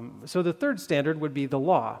 So the third standard would be the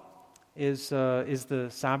law. Is the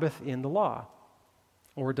Sabbath in the law?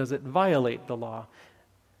 Or does it violate the law?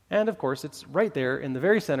 And of course, it's right there in the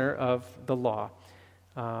very center of the law.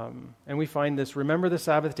 And we find this, remember the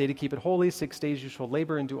Sabbath day to keep it holy. 6 days you shall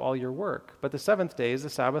labor and do all your work. But the 7th day is the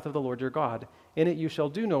Sabbath of the Lord your God. In it you shall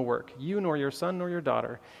do no work, you nor your son nor your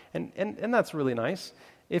daughter. And that's really nice.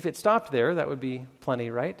 If it stopped there, that would be plenty,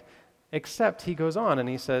 right? Except he goes on and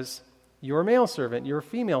he says, your male servant, your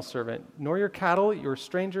female servant, nor your cattle, your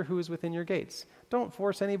stranger who is within your gates. Don't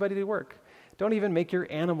force anybody to work. Don't even make your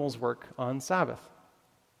animals work on Sabbath.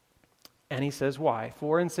 And he says, why?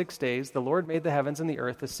 For in 6 days the Lord made the heavens and the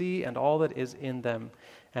earth, the sea, and all that is in them,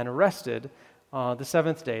 and rested the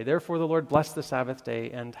 7th day. Therefore the Lord blessed the Sabbath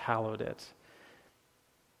day and hallowed it.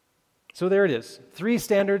 So there it is. 3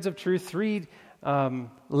 standards of truth, 3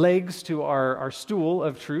 legs to our stool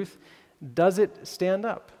of truth. Does it stand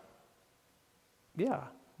up? Yeah,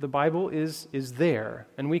 the Bible is there,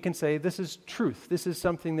 and we can say this is truth. This is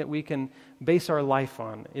something that we can base our life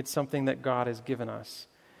on. It's something that God has given us.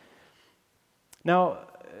 Now,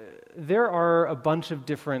 there are a bunch of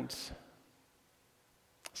different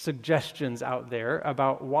suggestions out there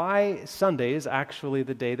about why Sunday is actually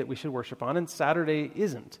the day that we should worship on, and Saturday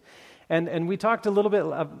isn't. And we talked a little bit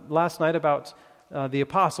last night about the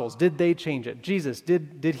apostles. Did they change it? Jesus,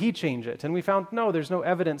 did he change it? And we found, no, there's no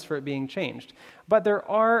evidence for it being changed. But there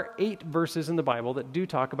are 8 verses in the Bible that do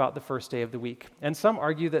talk about the first day of the week. And some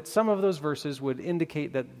argue that some of those verses would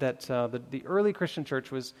indicate that the early Christian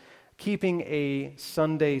church was keeping a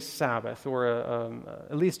Sunday Sabbath, or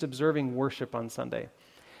at least observing worship on Sunday.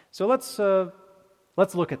 So let's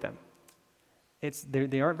look at them.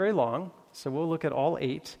 They aren't very long, so we'll look at all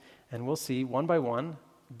 8, and we'll see one by one,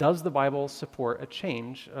 does the Bible support a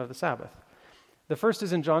change of the Sabbath? The first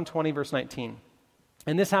is in John 20, verse 19.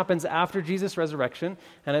 And this happens after Jesus' resurrection,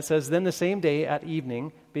 and it says, then the same day at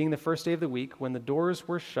evening, being the first day of the week, when the doors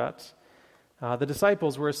were shut, the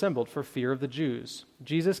disciples were assembled for fear of the Jews.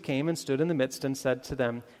 Jesus came and stood in the midst and said to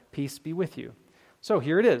them, peace be with you. So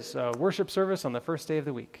here it is, a worship service on the first day of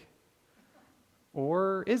the week.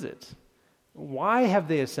 Or is it? Why have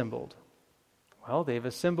they assembled? Well, they've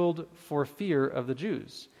assembled for fear of the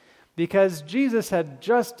Jews, because Jesus had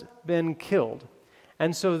just been killed.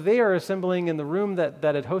 And so they are assembling in the room that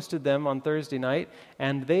had hosted them on Thursday night,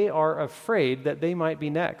 and they are afraid that they might be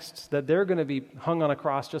next, that they're going to be hung on a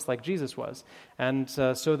cross just like Jesus was. And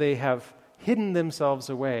so they have hidden themselves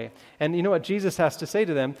away. And you know what Jesus has to say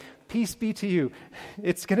to them? Peace be to you.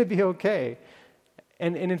 It's going to be okay.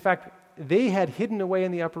 And in fact, they had hidden away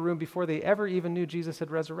in the upper room before they ever even knew Jesus had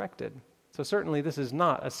resurrected. So certainly this is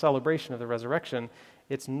not a celebration of the resurrection.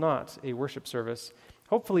 It's not a worship service.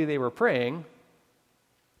 Hopefully they were praying.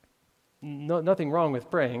 nothing wrong with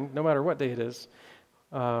praying, no matter what day it is.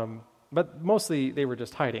 But mostly they were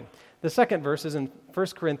just hiding. The second verse is in 1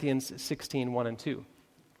 Corinthians 16, 1 and 2.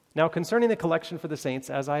 Now concerning the collection for the saints,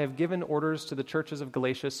 as I have given orders to the churches of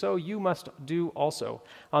Galatia, so you must do also.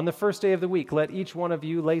 On the first day of the week, let each one of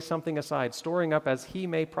you lay something aside, storing up as he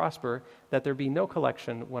may prosper, that there be no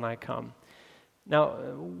collection when I come. Now,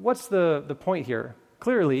 what's the point here?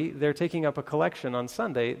 Clearly, they're taking up a collection on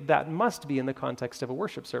Sunday. That must be in the context of a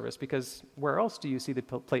worship service, because where else do you see the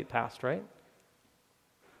plate passed, right?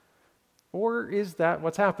 Or is that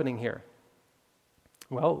what's happening here?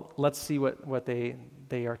 Well, let's see what they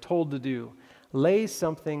are told to do. Lay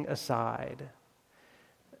something aside.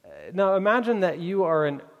 Now, imagine that you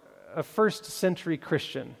are a first century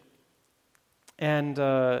Christian, and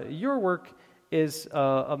your work is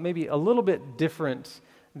maybe a little bit different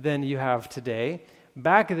than you have today.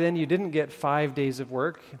 Back then, you didn't get 5 days of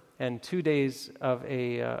work and 2 days of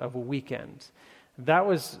a weekend. That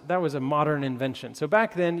was a modern invention. So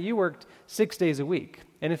back then, you worked 6 days a week.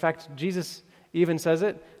 And in fact, Jesus even says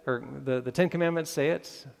it, or the Ten Commandments say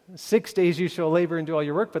it, 6 days you shall labor and do all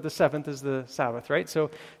your work, but the seventh is the Sabbath, right? So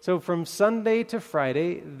from Sunday to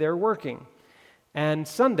Friday, they're working. And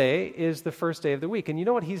Sunday is the first day of the week. And you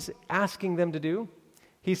know what he's asking them to do?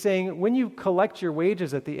 He's saying, when you collect your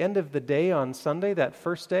wages at the end of the day on Sunday, that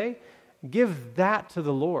first day, give that to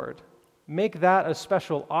the Lord. Make that a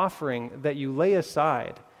special offering that you lay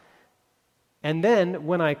aside. And then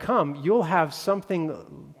when I come, you'll have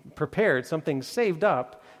something prepared, something saved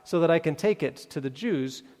up, so that I can take it to the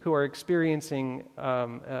Jews who are experiencing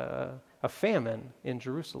a famine in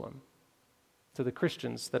Jerusalem. To the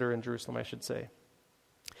Christians that are in Jerusalem, I should say.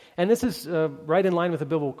 And this is right in line with a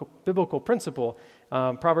biblical principle.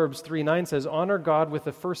 Proverbs 3:9 says, honor God with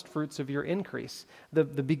the first fruits of your increase. The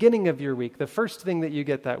beginning of your week, the first thing that you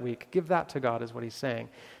get that week, give that to God is what he's saying.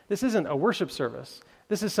 This isn't a worship service.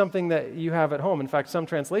 This is something that you have at home. In fact, some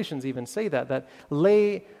translations even say that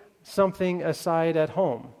lay something aside at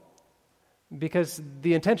home. Because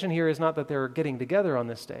the intention here is not that they're getting together on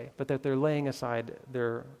this day, but that they're laying aside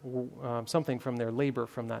their something from their labor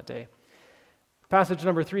from that day. Passage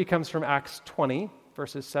number 3 comes from Acts 20,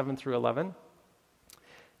 verses 7 through 11.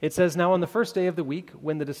 It says, now on the first day of the week,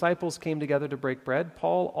 when the disciples came together to break bread,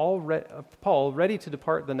 Paul, ready to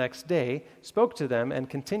depart the next day, spoke to them and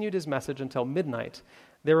continued his message until midnight.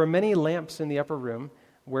 There were many lamps in the upper room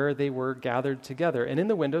where they were gathered together, and in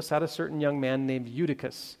the window sat a certain young man named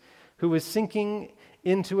Eutychus, who was sinking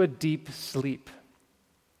into a deep sleep.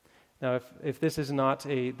 Now, if this is not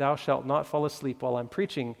a thou shalt not fall asleep while I'm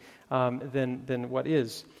preaching, then what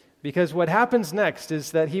is? Because what happens next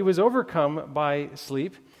is that he was overcome by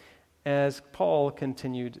sleep as Paul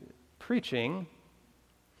continued preaching,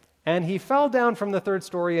 and he fell down from the third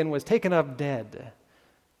story and was taken up dead.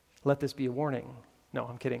 Let this be a warning. No,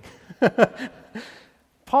 I'm kidding.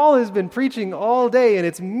 Paul has been preaching all day, and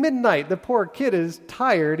it's midnight. The poor kid is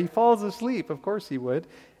tired. He falls asleep. Of course he would.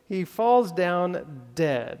 He falls down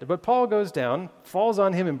dead. But Paul goes down, falls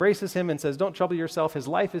on him, embraces him, and says, don't trouble yourself. His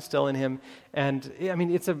life is still in him. And, I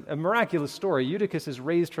mean, it's a miraculous story. Eutychus is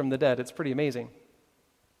raised from the dead. It's pretty amazing.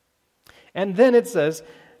 And then it says,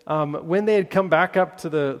 when they had come back up to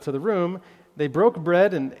the room, they broke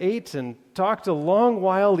bread and ate and talked a long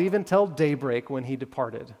while, even till daybreak, when he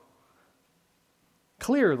departed.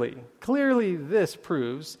 Clearly this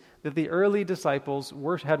proves that the early disciples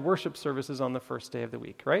had worship services on the first day of the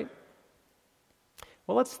week, right?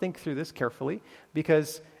 Well, let's think through this carefully,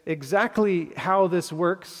 because exactly how this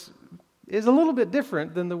works is a little bit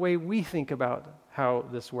different than the way we think about how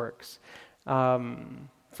this works.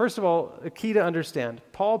 First of all, a key to understand,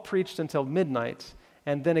 Paul preached until midnight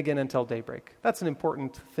and then again until daybreak. That's an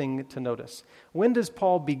important thing to notice. When does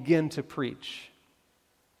Paul begin to preach?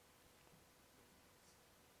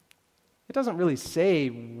 It doesn't really say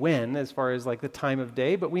when as far as like the time of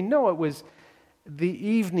day, but we know it was the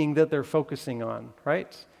evening that they're focusing on,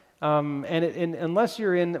 right? And unless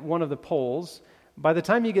you're in one of the poles, by the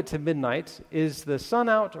time you get to midnight, is the sun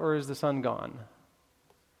out or is the sun gone?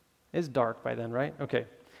 It's dark by then, right? Okay.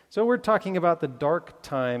 So we're talking about the dark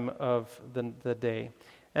time of the day.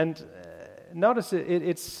 And notice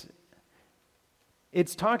it's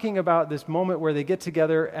talking about this moment where they get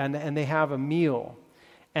together and they have a meal.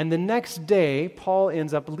 And the next day, Paul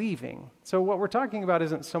ends up leaving. So what we're talking about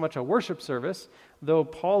isn't so much a worship service, though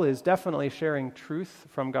Paul is definitely sharing truth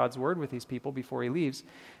from God's word with these people before he leaves.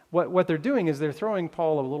 What they're doing is they're throwing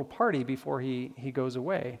Paul a little party before he goes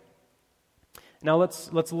away. Now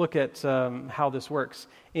let's look at how this works.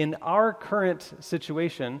 In our current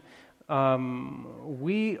situation,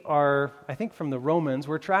 we are, I think from the Romans,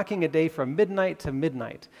 we're tracking a day from midnight to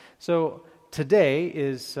midnight. So today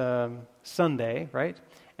is Sunday, right?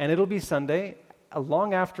 And it'll be Sunday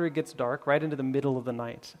long after it gets dark, right into the middle of the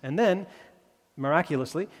night. And then,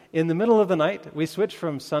 miraculously, in the middle of the night, we switch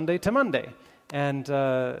from Sunday to Monday. And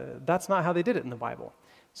that's not how they did it in the Bible.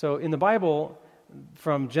 So in the Bible,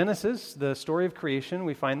 from Genesis, the story of creation,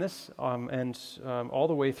 we find this, and all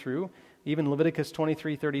the way through. Even Leviticus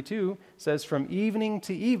 23:32 says, "From evening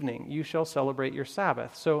to evening you shall celebrate your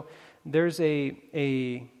Sabbath." So there's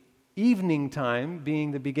a evening time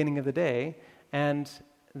being the beginning of the day, and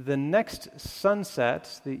the next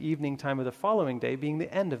sunset, the evening time of the following day, being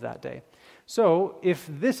the end of that day. So if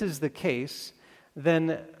this is the case,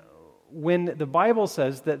 then when the Bible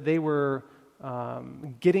says that they were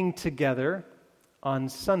getting together on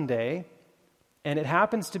Sunday, and it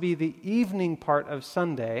happens to be the evening part of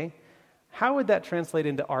Sunday, how would that translate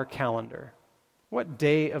into our calendar? What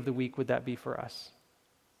day of the week would that be for us?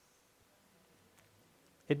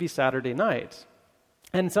 It'd be Saturday night.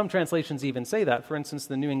 And some translations even say that. For instance,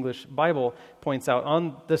 the New English Bible points out,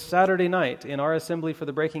 on the Saturday night in our assembly for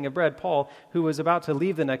the breaking of bread, Paul, who was about to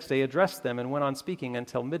leave the next day, addressed them and went on speaking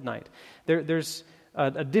until midnight. There's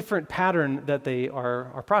a different pattern that they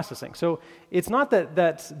are processing. So it's not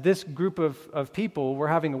that this group of people were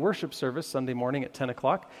having a worship service Sunday morning at 10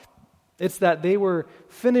 o'clock. It's that they were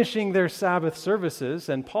finishing their Sabbath services,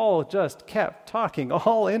 and Paul just kept talking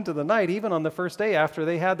all into the night, even on the first day after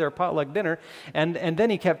they had their potluck dinner. And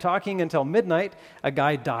then he kept talking until midnight. A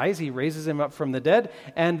guy dies, he raises him up from the dead,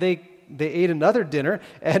 and they ate another dinner,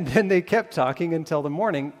 and then they kept talking until the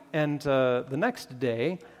morning. And the next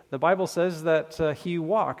day, the Bible says that he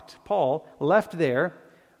walked. Paul left there.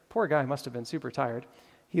 Poor guy must have been super tired.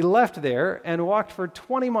 He left there and walked for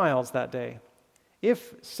 20 miles that day.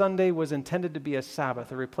 If Sunday was intended to be a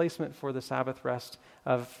Sabbath, a replacement for the Sabbath rest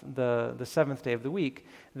of the seventh day of the week,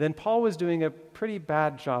 then Paul was doing a pretty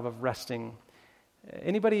bad job of resting.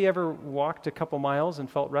 Anybody ever walked a couple miles and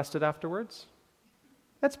felt rested afterwards?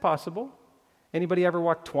 That's possible. Anybody ever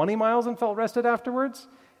walked 20 miles and felt rested afterwards?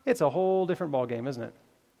 It's a whole different ballgame, isn't it?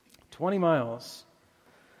 20 miles.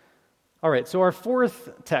 All right, so our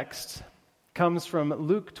fourth text comes from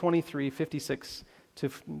Luke 23:56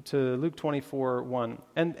 to Luke 24:1.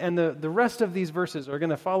 And the rest of these verses are going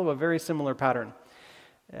to follow a very similar pattern.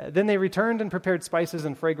 Then they returned and prepared spices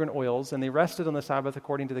and fragrant oils, and they rested on the Sabbath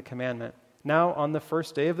according to the commandment. Now, on the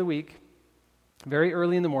first day of the week, very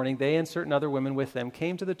early in the morning, they and certain other women with them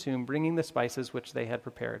came to the tomb, bringing the spices which they had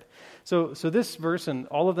prepared. So this verse and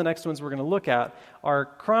all of the next ones we're going to look at are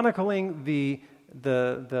chronicling the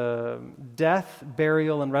death,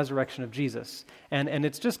 burial, and resurrection of Jesus. And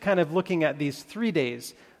it's just kind of looking at these 3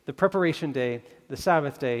 days, the preparation day, the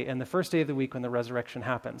Sabbath day, and the first day of the week when the resurrection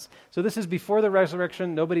happens. So this is before the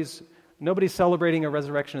resurrection. Nobody's celebrating a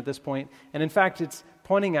resurrection at this point. And in fact, it's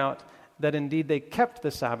pointing out that indeed they kept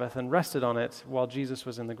the Sabbath and rested on it while Jesus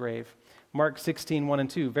was in the grave. Mark 16:1 and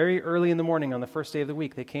 2, very early in the morning on the first day of the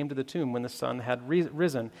week, they came to the tomb when the sun had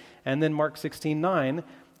risen. And then Mark 16:9,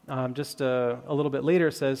 just a little bit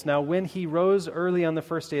later, says, "Now when he rose early on the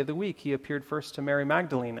first day of the week, he appeared first to Mary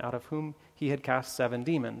Magdalene, out of whom he had cast 7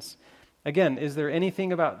 demons." Again, is there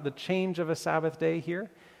anything about the change of a Sabbath day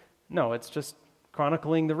here? No, it's just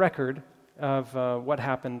chronicling the record of what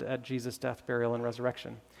happened at Jesus' death, burial, and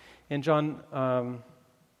resurrection. In John,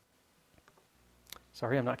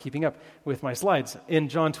 sorry, I'm not keeping up with my slides. In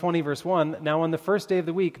John 20, verse 1, "Now on the first day of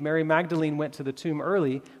the week, Mary Magdalene went to the tomb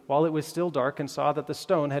early while it was still dark and saw that the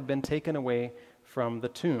stone had been taken away from the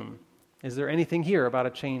tomb." Is there anything here about a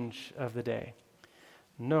change of the day?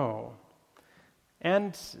 No.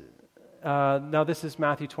 And now this is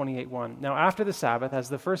Matthew 28:1. "Now after the Sabbath, as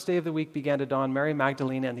the first day of the week began to dawn, Mary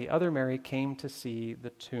Magdalene and the other Mary came to see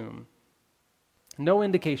the tomb." No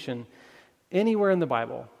indication anywhere in the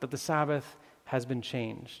Bible that the Sabbath has been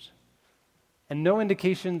changed. And no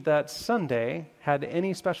indication that Sunday had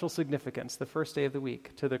any special significance, the first day of the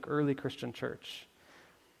week, to the early Christian church.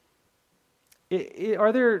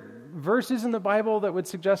 Are there verses in the Bible that would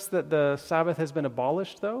suggest that the Sabbath has been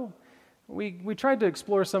abolished, though? We tried to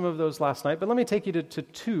explore some of those last night, but let me take you to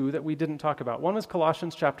 2 that we didn't talk about. One was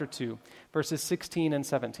Colossians chapter 2, verses 16 and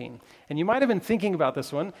 17. And you might have been thinking about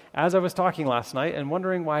this one as I was talking last night and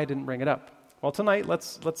wondering why I didn't bring it up. Well, tonight,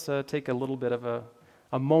 let's take a little bit of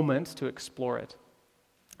a moment to explore it.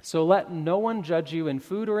 "So let no one judge you in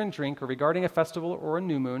food or in drink or regarding a festival or a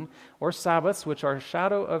new moon or Sabbaths, which are a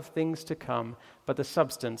shadow of things to come, but the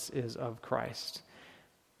substance is of Christ."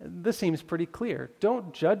 This seems pretty clear.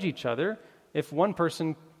 Don't judge each other if one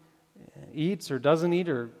person eats or doesn't eat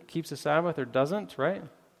or keeps the Sabbath or doesn't, right?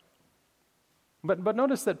 But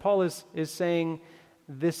notice that Paul is saying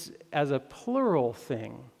this as a plural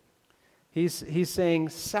thing. He's saying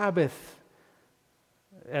Sabbath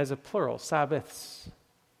as a plural, Sabbaths.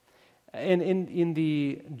 And in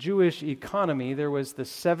the Jewish economy, there was the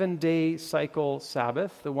 7-day cycle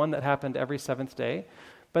Sabbath, the one that happened every seventh day.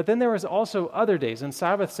 But then there was also other days, and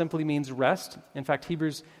Sabbath simply means rest. In fact,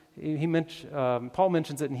 Paul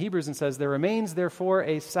mentions it in Hebrews and says, "There remains therefore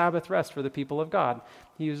a Sabbath rest for the people of God."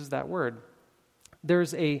 He uses that word.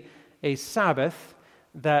 There's a Sabbath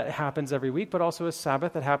that happens every week, but also a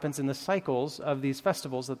Sabbath that happens in the cycles of these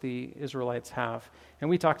festivals that the Israelites have. And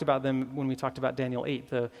we talked about them when we talked about Daniel 8,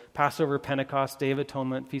 the Passover, Pentecost, Day of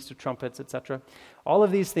Atonement, Feast of Trumpets, etc. All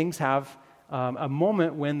of these things have a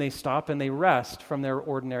moment when they stop and they rest from their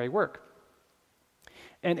ordinary work.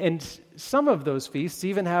 And some of those feasts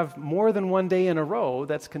even have more than one day in a row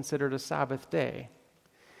that's considered a Sabbath day.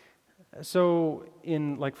 So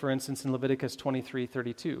for instance, in Leviticus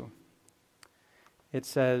 23:32, it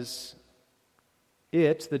says,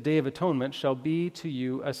 the Day of Atonement, shall be to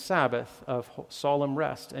you a Sabbath of solemn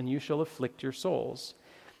rest, and you shall afflict your souls.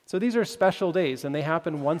 So these are special days, and they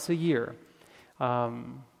happen once a year.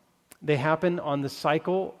 They happen on the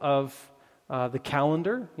cycle of the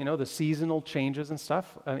calendar, the seasonal changes and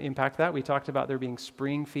stuff impact that. We talked about there being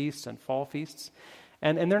spring feasts and fall feasts,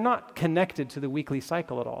 and they're not connected to the weekly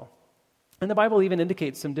cycle at all. And the Bible even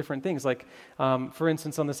indicates some different things. Like, for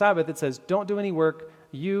instance, on the Sabbath, it says, don't do any work,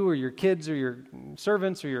 you or your kids or your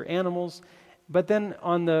servants or your animals. But then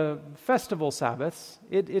on the festival Sabbaths,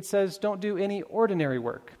 it says, don't do any ordinary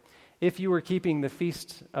work. If you were keeping the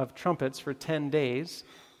Feast of Trumpets for 10 days,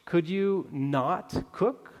 could you not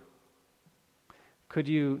cook? Could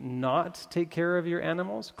you not take care of your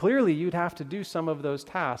animals? Clearly, you'd have to do some of those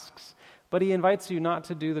tasks. But he invites you not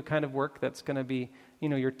to do the kind of work that's going to be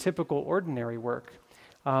your typical ordinary work.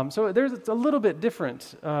 So there's a little bit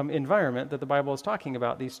different environment that the Bible is talking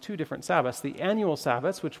about, these two different Sabbaths. The annual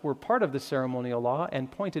Sabbaths, which were part of the ceremonial law and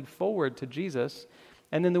pointed forward to Jesus,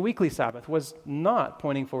 and then the weekly Sabbath was not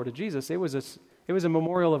pointing forward to Jesus. It was a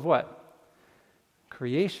memorial of what?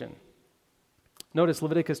 Creation. Notice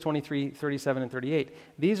Leviticus 23:37 and 38.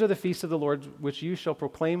 These are the feasts of the Lord which you shall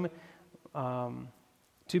proclaim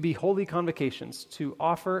to be holy convocations, to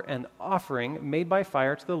offer an offering made by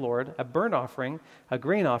fire to the Lord, a burnt offering, a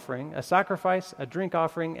grain offering, a sacrifice, a drink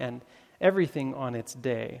offering, and everything on its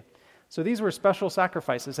day. So these were special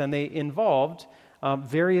sacrifices, and they involved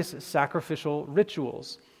various sacrificial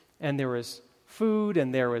rituals. And there was food,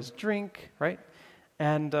 and there was drink, right?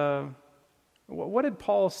 And what did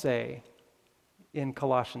Paul say in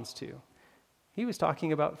Colossians 2? He was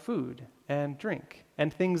talking about food and drink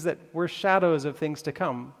and things that were shadows of things to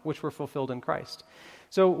come, which were fulfilled in Christ.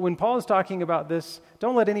 So when Paul is talking about this,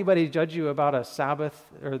 don't let anybody judge you about a Sabbath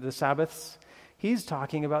or the Sabbaths. He's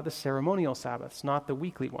talking about the ceremonial Sabbaths, not the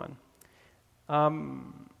weekly one.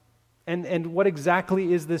 And what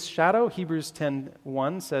exactly is this shadow? Hebrews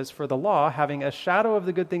 10:1 says, "For the law, having a shadow of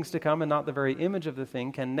the good things to come and not the very image of the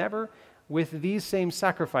thing, can never, with these same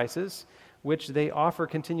sacrifices, which they offer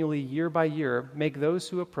continually year by year, make those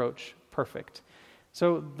who approach perfect."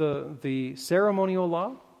 So the ceremonial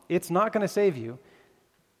law, it's not going to save you.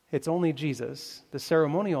 It's only Jesus. The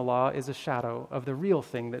ceremonial law is a shadow of the real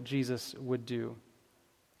thing that Jesus would do.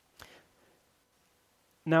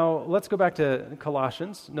 Now, let's go back to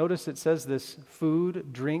Colossians. Notice it says this: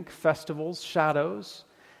 food, drink, festivals, shadows.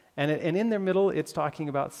 And in their middle, it's talking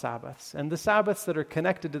about Sabbaths. And the Sabbaths that are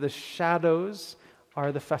connected to the shadows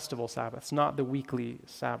are the festival Sabbaths, not the weekly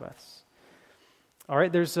Sabbaths. All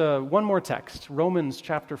right, there's one more text, Romans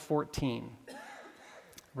chapter 14.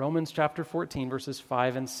 Romans chapter 14, verses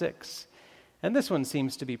 5 and 6. And this one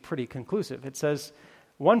seems to be pretty conclusive. It says,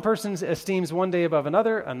 "One person esteems one day above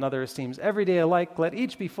another, another esteems every day alike. Let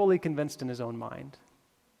each be fully convinced in his own mind."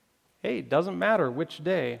 Hey, it doesn't matter which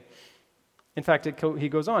day. In fact, he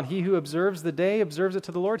goes on, "He who observes the day observes it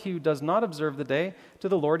to the Lord. He who does not observe the day, to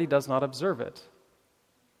the Lord he does not observe it."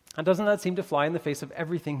 And doesn't that seem to fly in the face of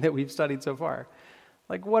everything that we've studied so far?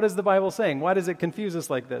 Like, what is the Bible saying? Why does it confuse us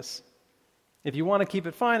like this? If you want to keep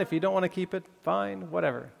it, fine. If you don't want to keep it, fine,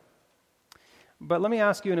 whatever. But let me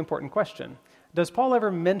ask you an important question. Does Paul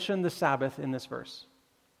ever mention the Sabbath in this verse?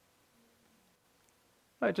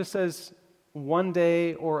 It just says one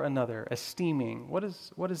day or another, esteeming. What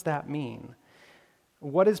does that mean?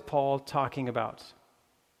 What is Paul talking about?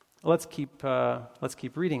 Let's keep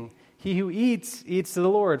reading. "He who eats, eats to the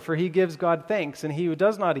Lord, for he gives God thanks. And he who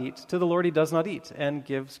does not eat, to the Lord he does not eat, and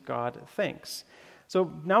gives God thanks."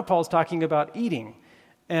 So now Paul's talking about eating.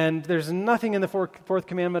 And there's nothing in the fourth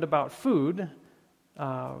commandment about food.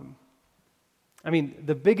 I mean,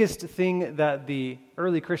 the biggest thing that the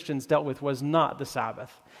early Christians dealt with was not the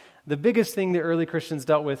Sabbath. The biggest thing the early Christians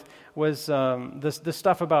dealt with was the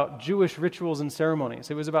stuff about Jewish rituals and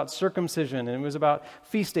ceremonies. It was about circumcision, and it was about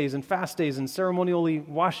feast days and fast days and ceremonially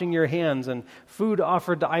washing your hands and food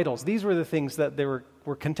offered to idols. These were the things that they were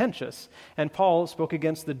contentious. And Paul spoke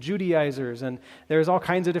against the Judaizers, and there's all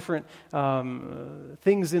kinds of different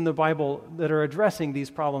things in the Bible that are addressing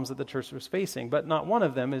these problems that the church was facing. But not one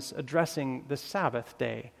of them is addressing the Sabbath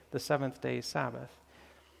day, the seventh-day Sabbath.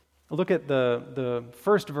 Look at the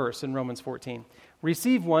first verse in Romans 14.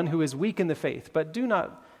 Receive one who is weak in the faith, but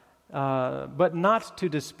not to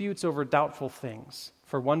disputes over doubtful things.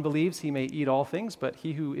 For one believes he may eat all things, but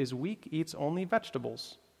he who is weak eats only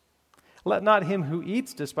vegetables. Let not him who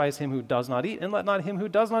eats despise him who does not eat, and let not him who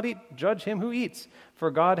does not eat judge him who eats, for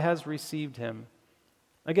God has received him.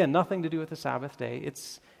 Again, nothing to do with the Sabbath day.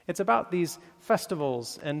 It's about these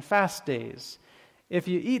festivals and fast days. If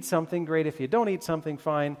you eat something, great. If you don't eat something,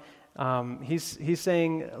 fine. He's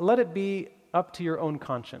saying, let it be up to your own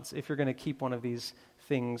conscience if you're going to keep one of these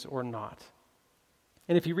things or not.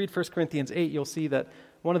 And if you read 1 Corinthians 8, you'll see that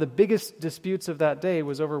one of the biggest disputes of that day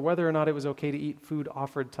was over whether or not it was okay to eat food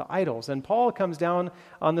offered to idols. And Paul comes down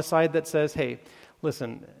on the side that says, hey,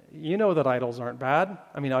 listen, you know that idols aren't bad.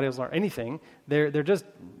 I mean, idols aren't anything. They're just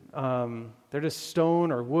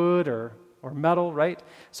stone or wood or metal, right?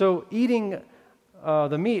 So eating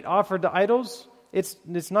the meat offered to idols,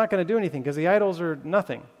 it's not going to do anything because the idols are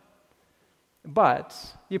nothing. But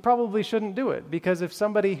you probably shouldn't do it, because if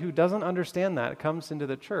somebody who doesn't understand that comes into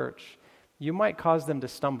the church, you might cause them to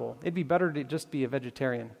stumble. It'd be better to just be a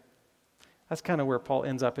vegetarian. That's kind of where Paul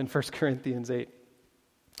ends up in 1 Corinthians 8.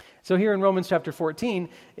 So here in Romans chapter 14,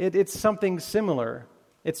 it's something similar.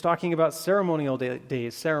 It's talking about ceremonial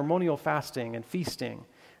days, ceremonial fasting and feasting.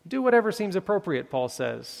 Do whatever seems appropriate, Paul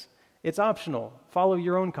says. It's optional. Follow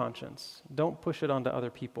your own conscience. Don't push it onto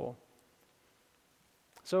other people.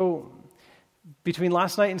 So between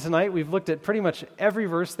last night and tonight, we've looked at pretty much every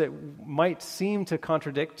verse that might seem to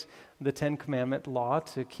contradict the Ten Commandment law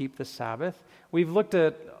to keep the Sabbath. We've looked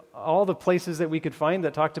at all the places that we could find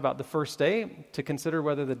that talked about the first day to consider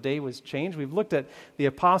whether the day was changed. We've looked at the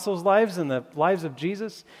apostles' lives and the lives of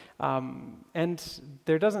Jesus, and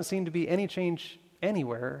there doesn't seem to be any change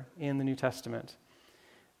anywhere in the New Testament.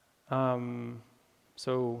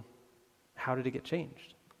 So how did it get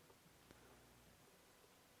changed?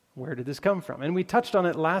 Where did this come from? And we touched on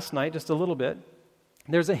it last night just a little bit.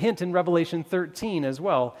 There's a hint in Revelation 13 as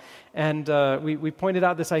well. And we pointed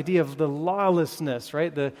out this idea of the lawlessness,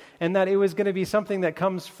 right? And that it was going to be something that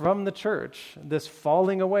comes from the church, this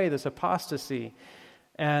falling away, this apostasy.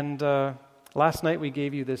 And last night we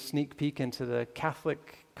gave you this sneak peek into the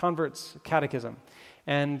Catholic Converts Catechism.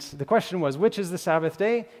 And the question was, which is the Sabbath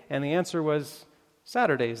day? And the answer was,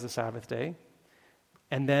 Saturday is the Sabbath day.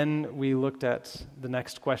 And then we looked at the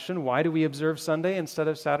next question, why do we observe Sunday instead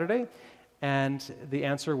of Saturday? And the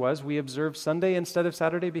answer was, we observe Sunday instead of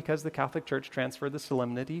Saturday because the Catholic Church transferred the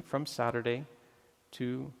solemnity from Saturday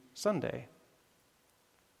to Sunday.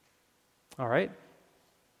 All right.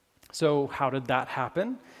 So how did that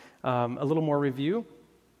happen? A little more review.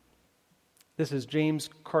 This is James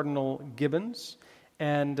Cardinal Gibbons,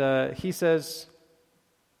 and he says,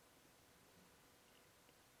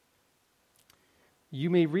 you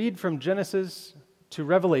may read from Genesis to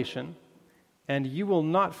Revelation, and you will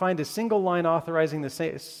not find a single line authorizing the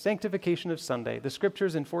sanctification of Sunday. The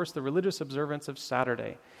Scriptures enforce the religious observance of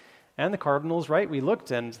Saturday. And the Cardinal's right. We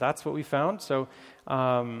looked, and that's what we found. So,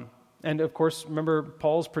 and of course, remember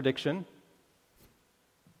Paul's prediction.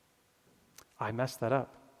 I messed that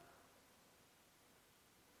up.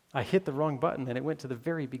 I hit the wrong button, and it went to the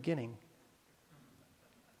very beginning.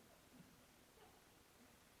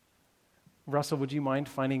 Russell, would you mind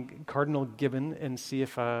finding Cardinal Gibbon and see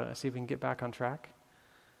if we can get back on track?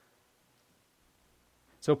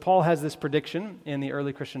 So Paul has this prediction in the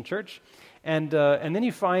early Christian church, and then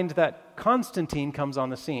you find that Constantine comes on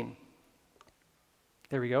the scene.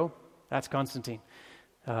 There we go. That's Constantine.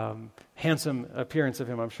 Handsome appearance of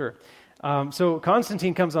him, I'm sure. So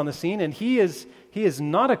Constantine comes on the scene, and he is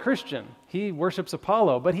not a Christian. He worships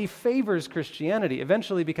Apollo, but he favors Christianity.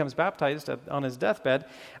 Eventually becomes baptized on his deathbed,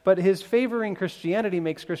 but his favoring Christianity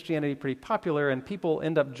makes Christianity pretty popular, and people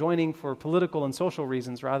end up joining for political and social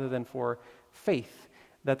reasons rather than for faith,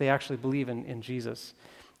 that they actually believe in Jesus.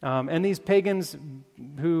 And these pagans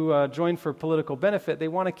who join for political benefit, they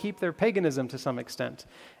want to keep their paganism to some extent.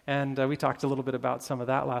 And we talked a little bit about some of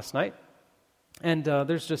that last night. And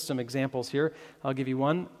there's just some examples here. I'll give you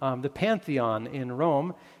one. The Pantheon in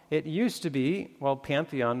Rome, it used to be, well,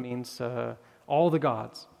 Pantheon means all the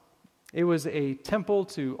gods. It was a temple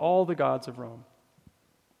to all the gods of Rome.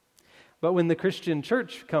 But when the Christian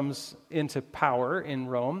church comes into power in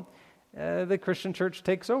Rome, the Christian church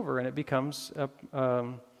takes over, and it becomes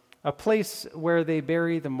a place where they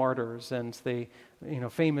bury the martyrs, and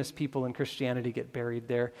famous people in Christianity get buried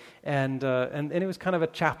there, and it was kind of a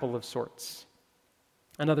chapel of sorts.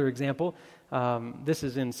 Another example, this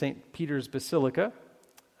is in St. Peter's Basilica,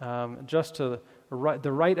 just to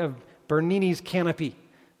the right of Bernini's Canopy.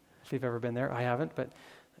 If you've ever been there, I haven't, but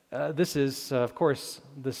this is, of course,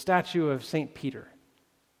 the statue of St. Peter.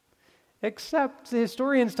 Except the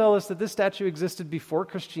historians tell us that this statue existed before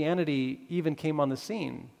Christianity even came on the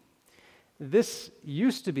scene. This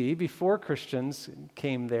used to be, before Christians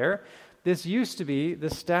came there, this used to be the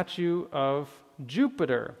statue of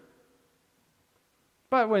Jupiter.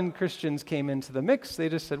 But when Christians came into the mix, they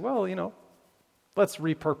just said, well, let's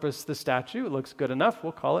repurpose the statue. It looks good enough.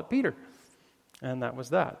 We'll call it Peter. And that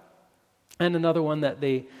was that. And another one that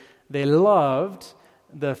they loved,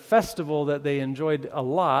 the festival that they enjoyed a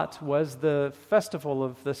lot, was the festival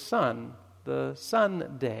of the sun, the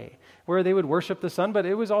Sun Day, where they would worship the sun, but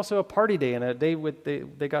it was also a party day and a day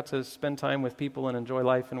they got to spend time with people and enjoy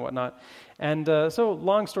life and whatnot. And so,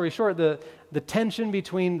 long story short, the tension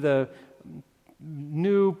between the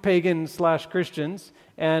new pagan/Christians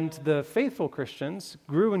and the faithful Christians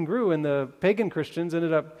grew and grew, and the pagan Christians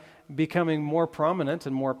ended up becoming more prominent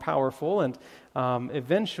and more powerful, and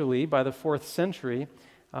eventually, by the 4th century,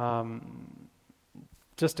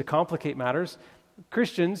 just to complicate matters,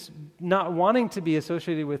 Christians, not wanting to be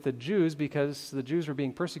associated with the Jews because the Jews were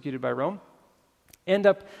being persecuted by Rome, end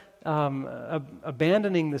up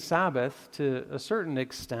abandoning the Sabbath to a certain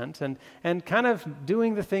extent and kind of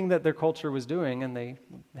doing the thing that their culture was doing, and they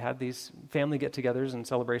had these family get-togethers and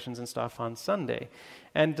celebrations and stuff on Sunday.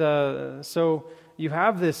 And so you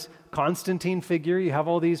have this Constantine figure, you have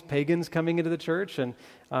all these pagans coming into the church, and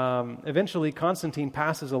eventually Constantine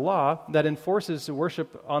passes a law that enforces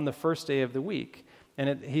worship on the first day of the week.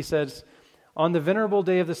 And he says, on the venerable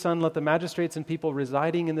day of the sun, let the magistrates and people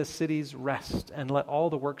residing in the cities rest, and let all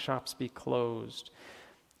the workshops be closed.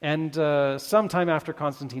 And sometime after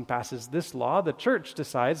Constantine passes this law, the church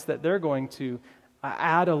decides that they're going to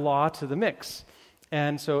add a law to the mix.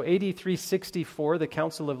 And so AD 364, the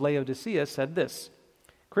Council of Laodicea said this: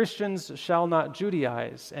 Christians shall not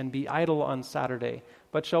Judaize and be idle on Saturday,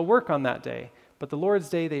 but shall work on that day. But the Lord's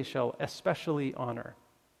day they shall especially honor.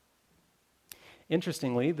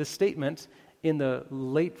 Interestingly, the statement in the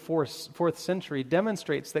late 4th century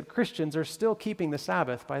demonstrates that Christians are still keeping the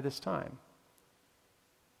Sabbath by this time.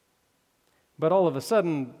 But all of a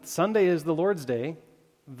sudden, Sunday is the Lord's day,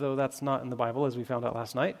 though that's not in the Bible, as we found out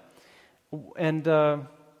last night. And the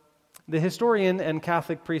historian and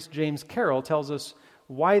Catholic priest James Carroll tells us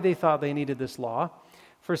why they thought they needed this law.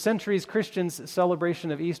 For centuries, Christians'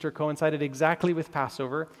 celebration of Easter coincided exactly with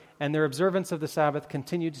Passover, and their observance of the Sabbath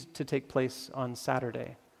continued to take place on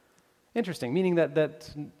Saturday. Interesting, meaning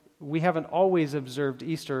that we haven't always observed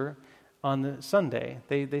Easter on the Sunday.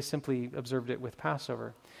 They simply observed it with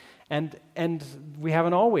Passover. And we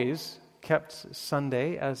haven't always kept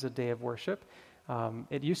Sunday as a day of worship.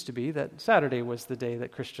 It used to be that Saturday was the day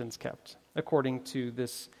that Christians kept, according to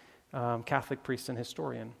this Catholic priest and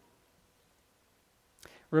historian.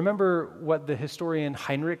 Remember what the historian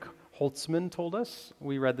Heinrich Holtzmann told us?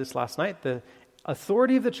 We read this last night. The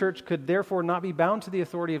authority of the church could therefore not be bound to the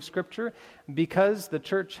authority of Scripture because the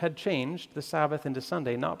church had changed the Sabbath into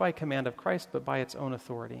Sunday, not by command of Christ, but by its own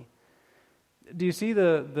authority. Do you see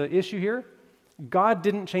the issue here? God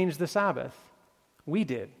didn't change the Sabbath. We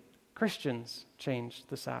did. Christians changed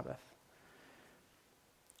the Sabbath.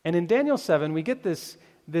 And in Daniel 7, we get this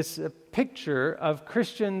picture of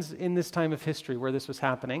Christians in this time of history where this was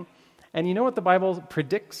happening. And you know what the Bible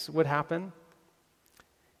predicts would happen?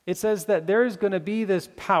 It says that there is going to be this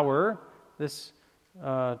power, this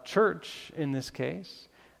church in this case,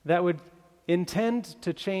 that would intend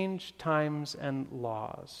to change times and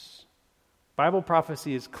laws. Bible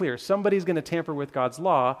prophecy is clear. Somebody's going to tamper with God's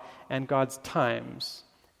law and God's times.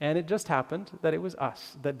 And it just happened that it was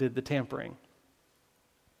us that did the tampering.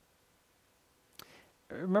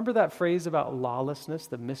 Remember that phrase about lawlessness,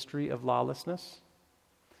 the mystery of lawlessness?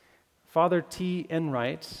 Father T.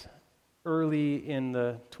 Enright, early in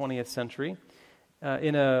the 20th century,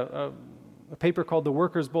 in a paper called The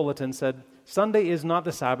Workers' Bulletin, said, Sunday is not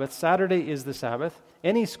the Sabbath, Saturday is the Sabbath.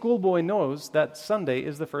 Any schoolboy knows that Sunday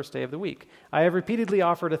is the first day of the week. I have repeatedly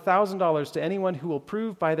offered $1,000 to anyone who will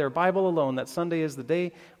prove by their Bible alone that Sunday is the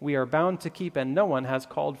day we are bound to keep, and no one has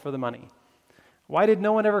called for the money. Why did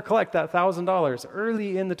no one ever collect that $1,000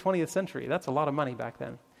 early in the 20th century? That's a lot of money back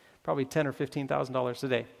then. Probably $10,000 or $15,000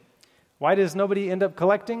 today. Why does nobody end up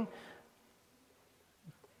collecting?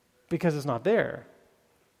 Because it's not there.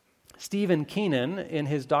 Stephen Keenan, in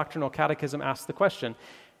his Doctrinal Catechism, asks the question,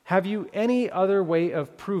 have you any other way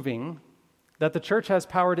of proving that the church has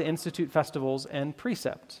power to institute festivals and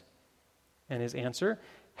precept? And his answer,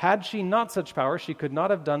 had she not such power, she could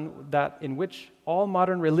not have done that in which all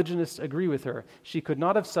modern religionists agree with her. She could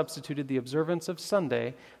not have substituted the observance of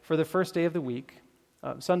Sunday for the first day of the week,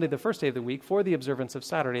 Sunday the first day of the week, for the observance of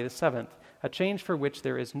Saturday the seventh, a change for which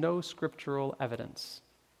there is no scriptural evidence.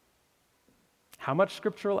 How much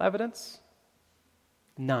scriptural evidence?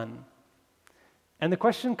 None. And the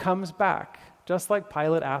question comes back, just like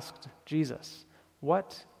Pilate asked Jesus,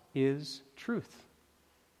 what is truth?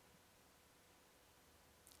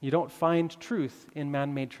 You don't find truth in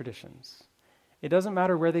man-made traditions. It doesn't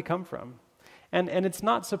matter where they come from. And it's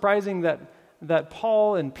not surprising that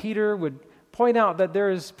Paul and Peter would point out that there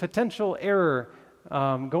is potential error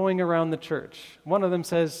going around the church. One of them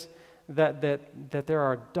says that there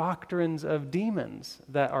are doctrines of demons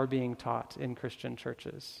that are being taught in Christian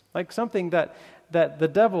churches, like something that the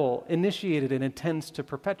devil initiated and intends to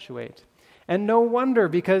perpetuate. And no wonder,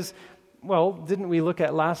 because, well, didn't we look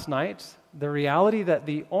at last night the reality that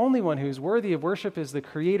the only one who's worthy of worship is the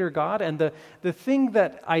Creator God, and the thing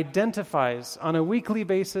that identifies on a weekly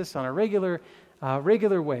basis, on a regular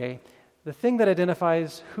way, the thing that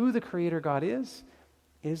identifies who the Creator God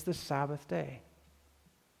is the Sabbath day.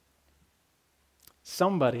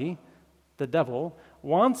 Somebody, the devil,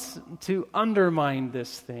 wants to undermine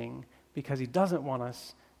this thing because he doesn't want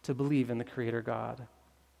us to believe in the Creator God.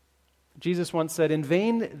 Jesus once said, "In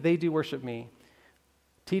vain they do worship me,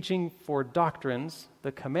 teaching for doctrines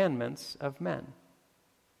the commandments of men."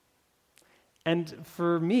 And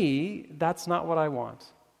for me, that's not what I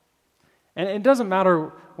want. And it doesn't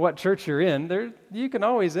matter what church you're in, you can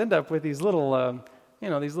always end up with these little,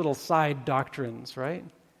 these little side doctrines, right?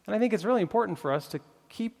 And I think it's really important for us to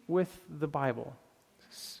keep with the Bible.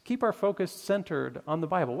 Keep our focus centered on the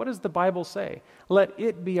Bible. What does the Bible say? Let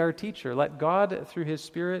it be our teacher. Let God, through His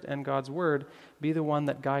Spirit and God's Word, be the one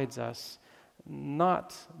that guides us,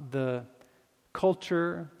 not the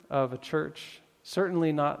culture of a church,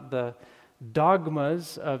 certainly not the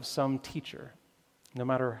dogmas of some teacher, no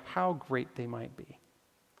matter how great they might be.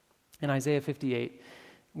 In Isaiah 58,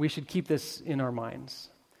 we should keep this in our minds.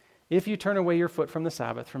 If you turn away your foot from the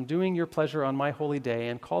Sabbath, from doing your pleasure on my holy day,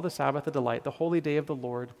 and call the Sabbath a delight, the holy day of the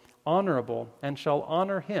Lord, honorable, and shall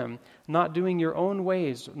honor Him, not doing your own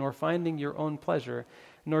ways, nor finding your own pleasure,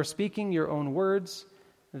 nor speaking your own words,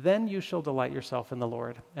 then you shall delight yourself in the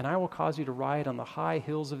Lord, and I will cause you to ride on the high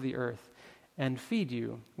hills of the earth, and feed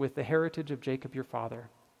you with the heritage of Jacob your father.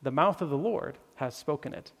 The mouth of the Lord has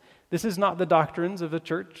spoken it. This is not the doctrines of the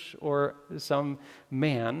church or some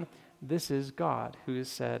man. This is God who has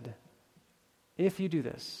said, if you do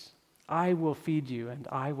this, I will feed you and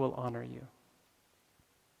I will honor you.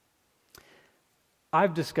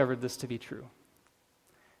 I've discovered this to be true.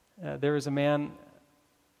 There is a man,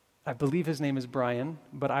 I believe his name is Brian,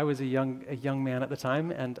 but I was a young man at the time,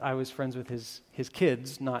 and I was friends with his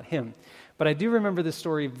kids, not him. But I do remember this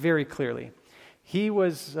story very clearly. He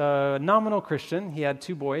was a nominal Christian. He had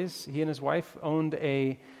two boys. He and his wife owned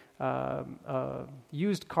a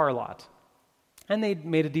used car lot, and they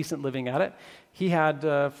made a decent living at it. He had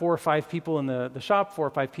 4 or 5 people in the shop, 4 or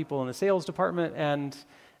 5 people in the sales department, and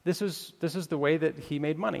this was the way that he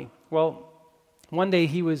made money. Well, one day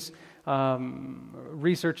he was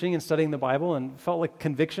researching and studying the Bible and felt like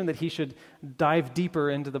conviction that he should dive deeper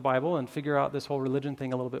into the Bible and figure out this whole religion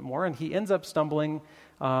thing a little bit more, and he ends up stumbling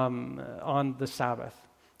on the Sabbath.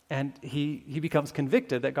 And he becomes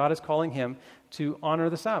convicted that God is calling him to honor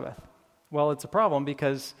the Sabbath. Well, it's a problem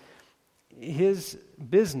because his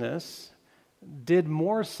business did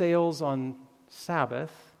more sales on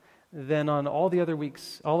Sabbath than on all the other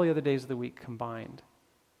days of the week combined.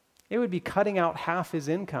 It would be cutting out half his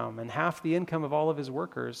income and half the income of all of his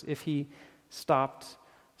workers if he stopped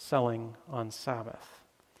selling on Sabbath.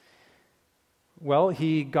 Well,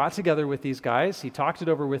 he got together with these guys. He talked it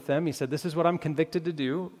over with them. He said, this is what I'm convicted to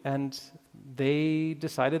do. And they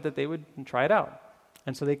decided that they would try it out.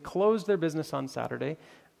 And so they closed their business on Saturday,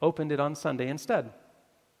 opened it on Sunday instead.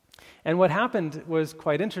 And what happened was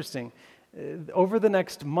quite interesting. Over the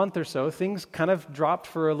next month or so, things kind of dropped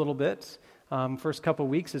for a little bit. First couple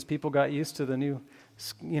weeks as people got used to the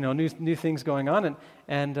new things going on.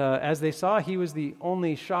 And as they saw he was the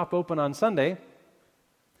only shop open on Sunday,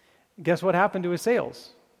 guess what happened to his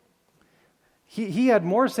sales? He had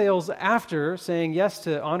more sales after saying yes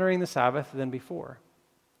to honoring the Sabbath than before.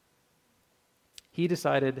 He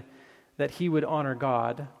decided that he would honor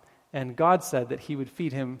God, and God said that he would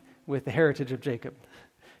feed him with the heritage of Jacob.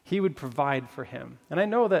 He would provide for him. And I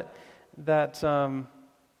know that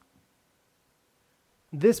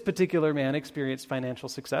this particular man experienced financial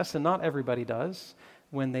success, and not everybody does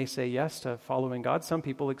when they say yes to following God. Some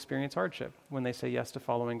people experience hardship when they say yes to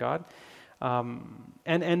following God.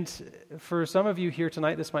 And for some of you here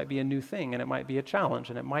tonight, this might be a new thing, and it might be a challenge,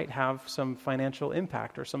 and it might have some financial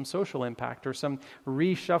impact or some social impact or some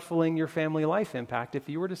reshuffling your family life impact if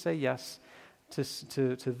you were to say yes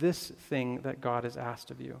to this thing that God has asked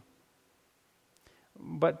of you.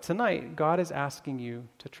 But tonight, God is asking you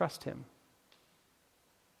to trust him,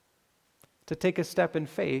 to take a step in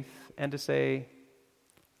faith and to say,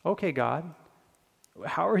 okay, God,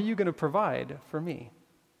 how are you going to provide for me?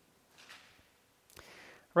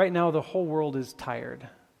 Right now, the whole world is tired.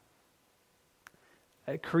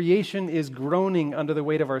 Creation is groaning under the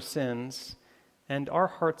weight of our sins, and our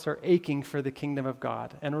hearts are aching for the kingdom of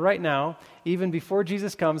God. And right now, even before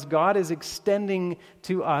Jesus comes, God is extending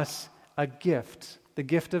to us a gift, the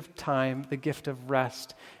gift of time, the gift of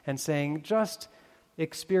rest, and saying, just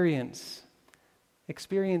experience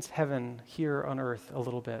heaven here on earth a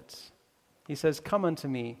little bit. He says, come unto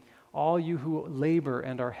me, all you who labor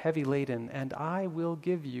and are heavy laden, and I will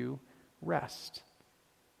give you rest.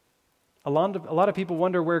 A lot of people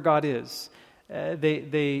wonder where God is.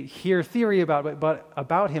 They hear theory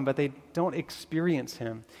about him, but they don't experience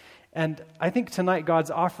him. And I think tonight God's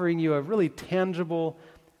offering you a really tangible,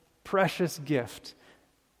 precious gift,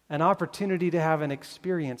 an opportunity to have an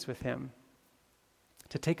experience with him,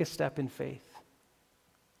 to take a step in faith.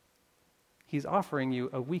 He's offering you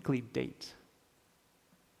a weekly date.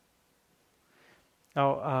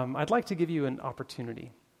 Now, I'd like to give you an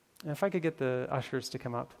opportunity. And if I could get the ushers to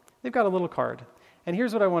come up. They've got a little card. And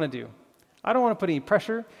here's what I want to do. I don't want to put any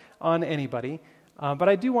pressure on anybody, but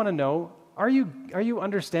I do want to know, are you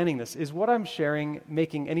understanding this? Is what I'm sharing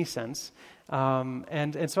making any sense?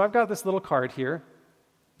 And so I've got this little card here.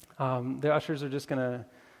 The ushers are just going to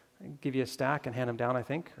give you a stack and hand them down, I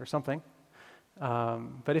think, or something.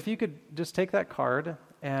 But if you could just take that card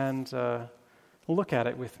and look at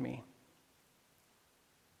it with me.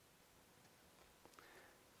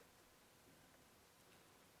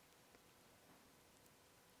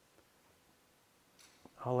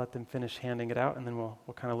 I'll let them finish handing it out, and then we'll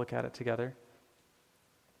kind of look at it together.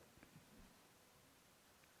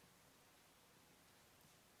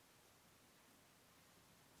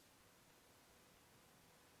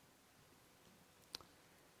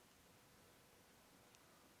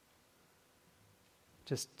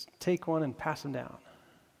 Just take one and pass them down.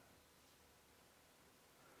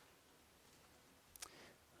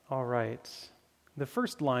 All right. The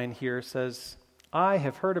first line here says, I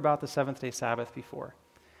have heard about the seventh-day Sabbath before.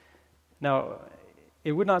 Now,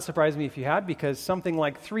 it would not surprise me if you had, because something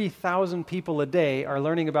like 3,000 people a day are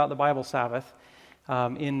learning about the Bible Sabbath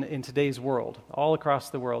in today's world, all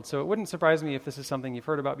across the world. So it wouldn't surprise me if this is something you've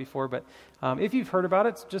heard about before, but if you've heard about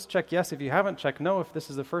it, just check yes. If you haven't, check no. If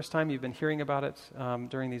this is the first time you've been hearing about it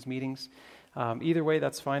during these meetings, either way,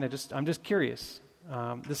 that's fine. I'm just curious.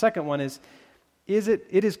 The second one is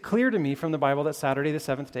it is clear to me from the Bible that Saturday, the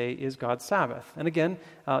seventh day, is God's Sabbath. And again,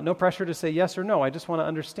 no pressure to say yes or no. I just want to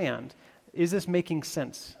understand. Is this making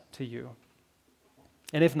sense to you?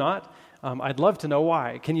 And if not, I'd love to know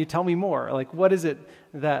why. Can you tell me more? Like, what is it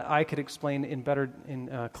that I could explain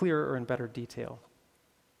in clearer or in better detail?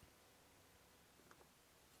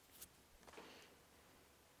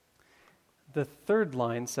 The third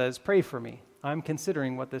line says, pray for me. I'm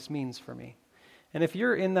considering what this means for me. And if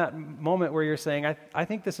you're in that moment where you're saying, I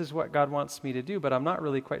think this is what God wants me to do, but I'm not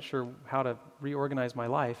really quite sure how to reorganize my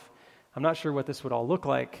life. I'm not sure what this would all look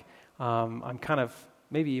like. I'm kind of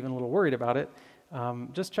maybe even a little worried about it.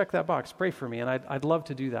 Just check that box. Pray for me, and I'd love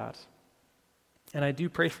to do that. And I do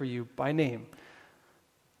pray for you by name.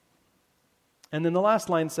 And then the last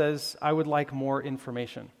line says, I would like more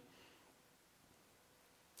information.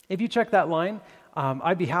 If you check that line,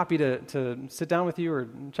 I'd be happy to sit down with you or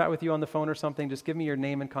chat with you on the phone or something. Just give me your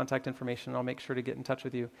name and contact information, and I'll make sure to get in touch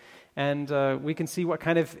with you. And we can see what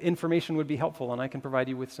kind of information would be helpful, and I can provide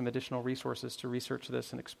you with some additional resources to research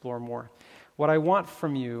this and explore more. What I want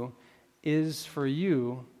from you is for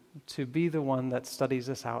you to be the one that studies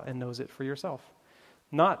this out and knows it for yourself.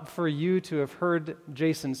 Not for you to have heard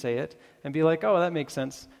Jason say it and be like, oh, that makes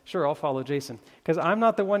sense. Sure, I'll follow Jason. Because I'm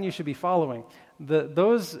not the one you should be following.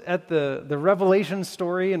 Those at the Revelation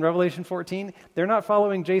story in Revelation 14, they're not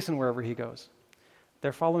following Jason wherever he goes.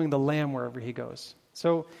 They're following the Lamb wherever he goes.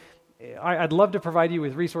 So I'd love to provide you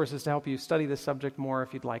with resources to help you study this subject more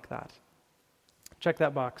if you'd like that. check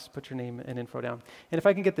that box, put your name and info down. And if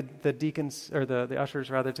I can get the deacons, or the ushers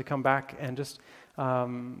rather, to come back and just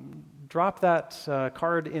drop that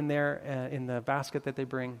card in there in the basket that they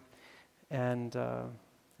bring, and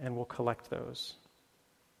we'll collect those.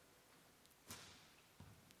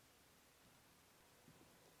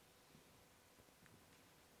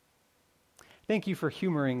 Thank you for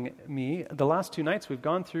humoring me. The last 2 nights we've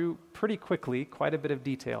gone through pretty quickly, quite a bit of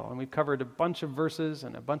detail, and we've covered a bunch of verses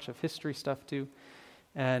and a bunch of history stuff too.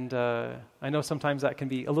 And I know sometimes that can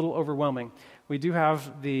be a little overwhelming. We do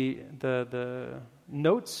have the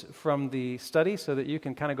notes from the study so that you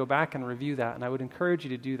can kind of go back and review that, and I would encourage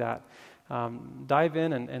you to do that. Dive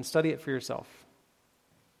in and study it for yourself.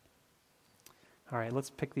 All right, let's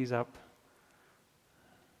pick these up.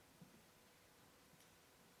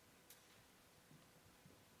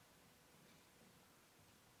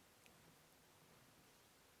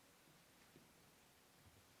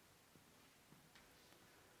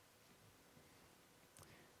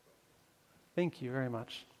 Thank you very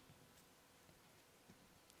much.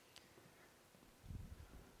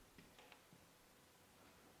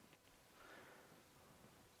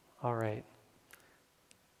 All right.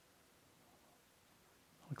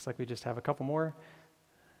 Looks like we just have a couple more.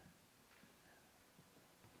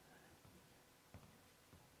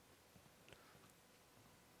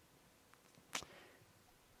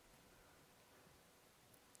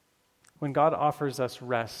 When God offers us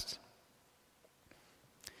rest,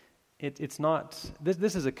 it's not,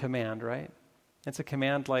 this is a command, right? It's a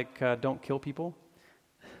command like don't kill people.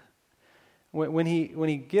 When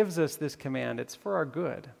he gives us this command, it's for our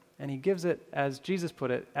good. And he gives it, as Jesus put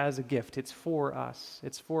it, as a gift. It's for us.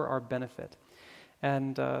 It's for our benefit.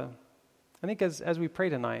 And I think as we pray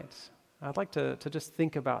tonight, I'd like to just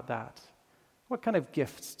think about that. What kind of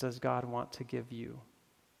gifts does God want to give you?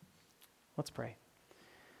 Let's pray.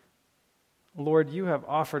 Lord, you have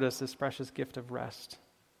offered us this precious gift of rest.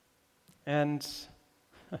 And,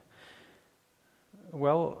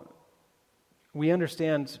 well, we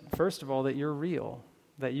understand, first of all, that you're real,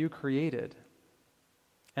 that you created,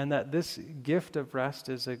 and that this gift of rest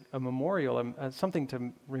is a memorial, something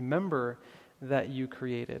to remember that you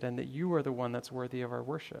created, and that you are the one that's worthy of our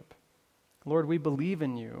worship. Lord, we believe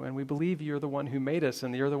in you, and we believe you're the one who made us,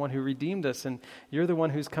 and you're the one who redeemed us, and you're the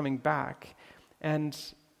one who's coming back. And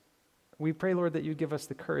we pray, Lord, that you give us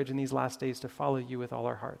the courage in these last days to follow you with all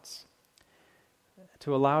our hearts,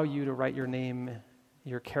 to allow you to write your name,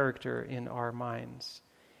 your character in our minds,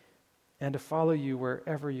 and to follow you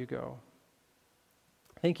wherever you go.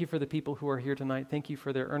 Thank you for the people who are here tonight. Thank you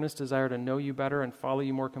for their earnest desire to know you better and follow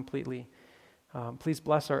you more completely. Please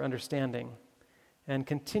bless our understanding and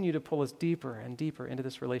continue to pull us deeper and deeper into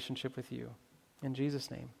this relationship with you. In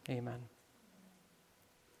Jesus' name, amen.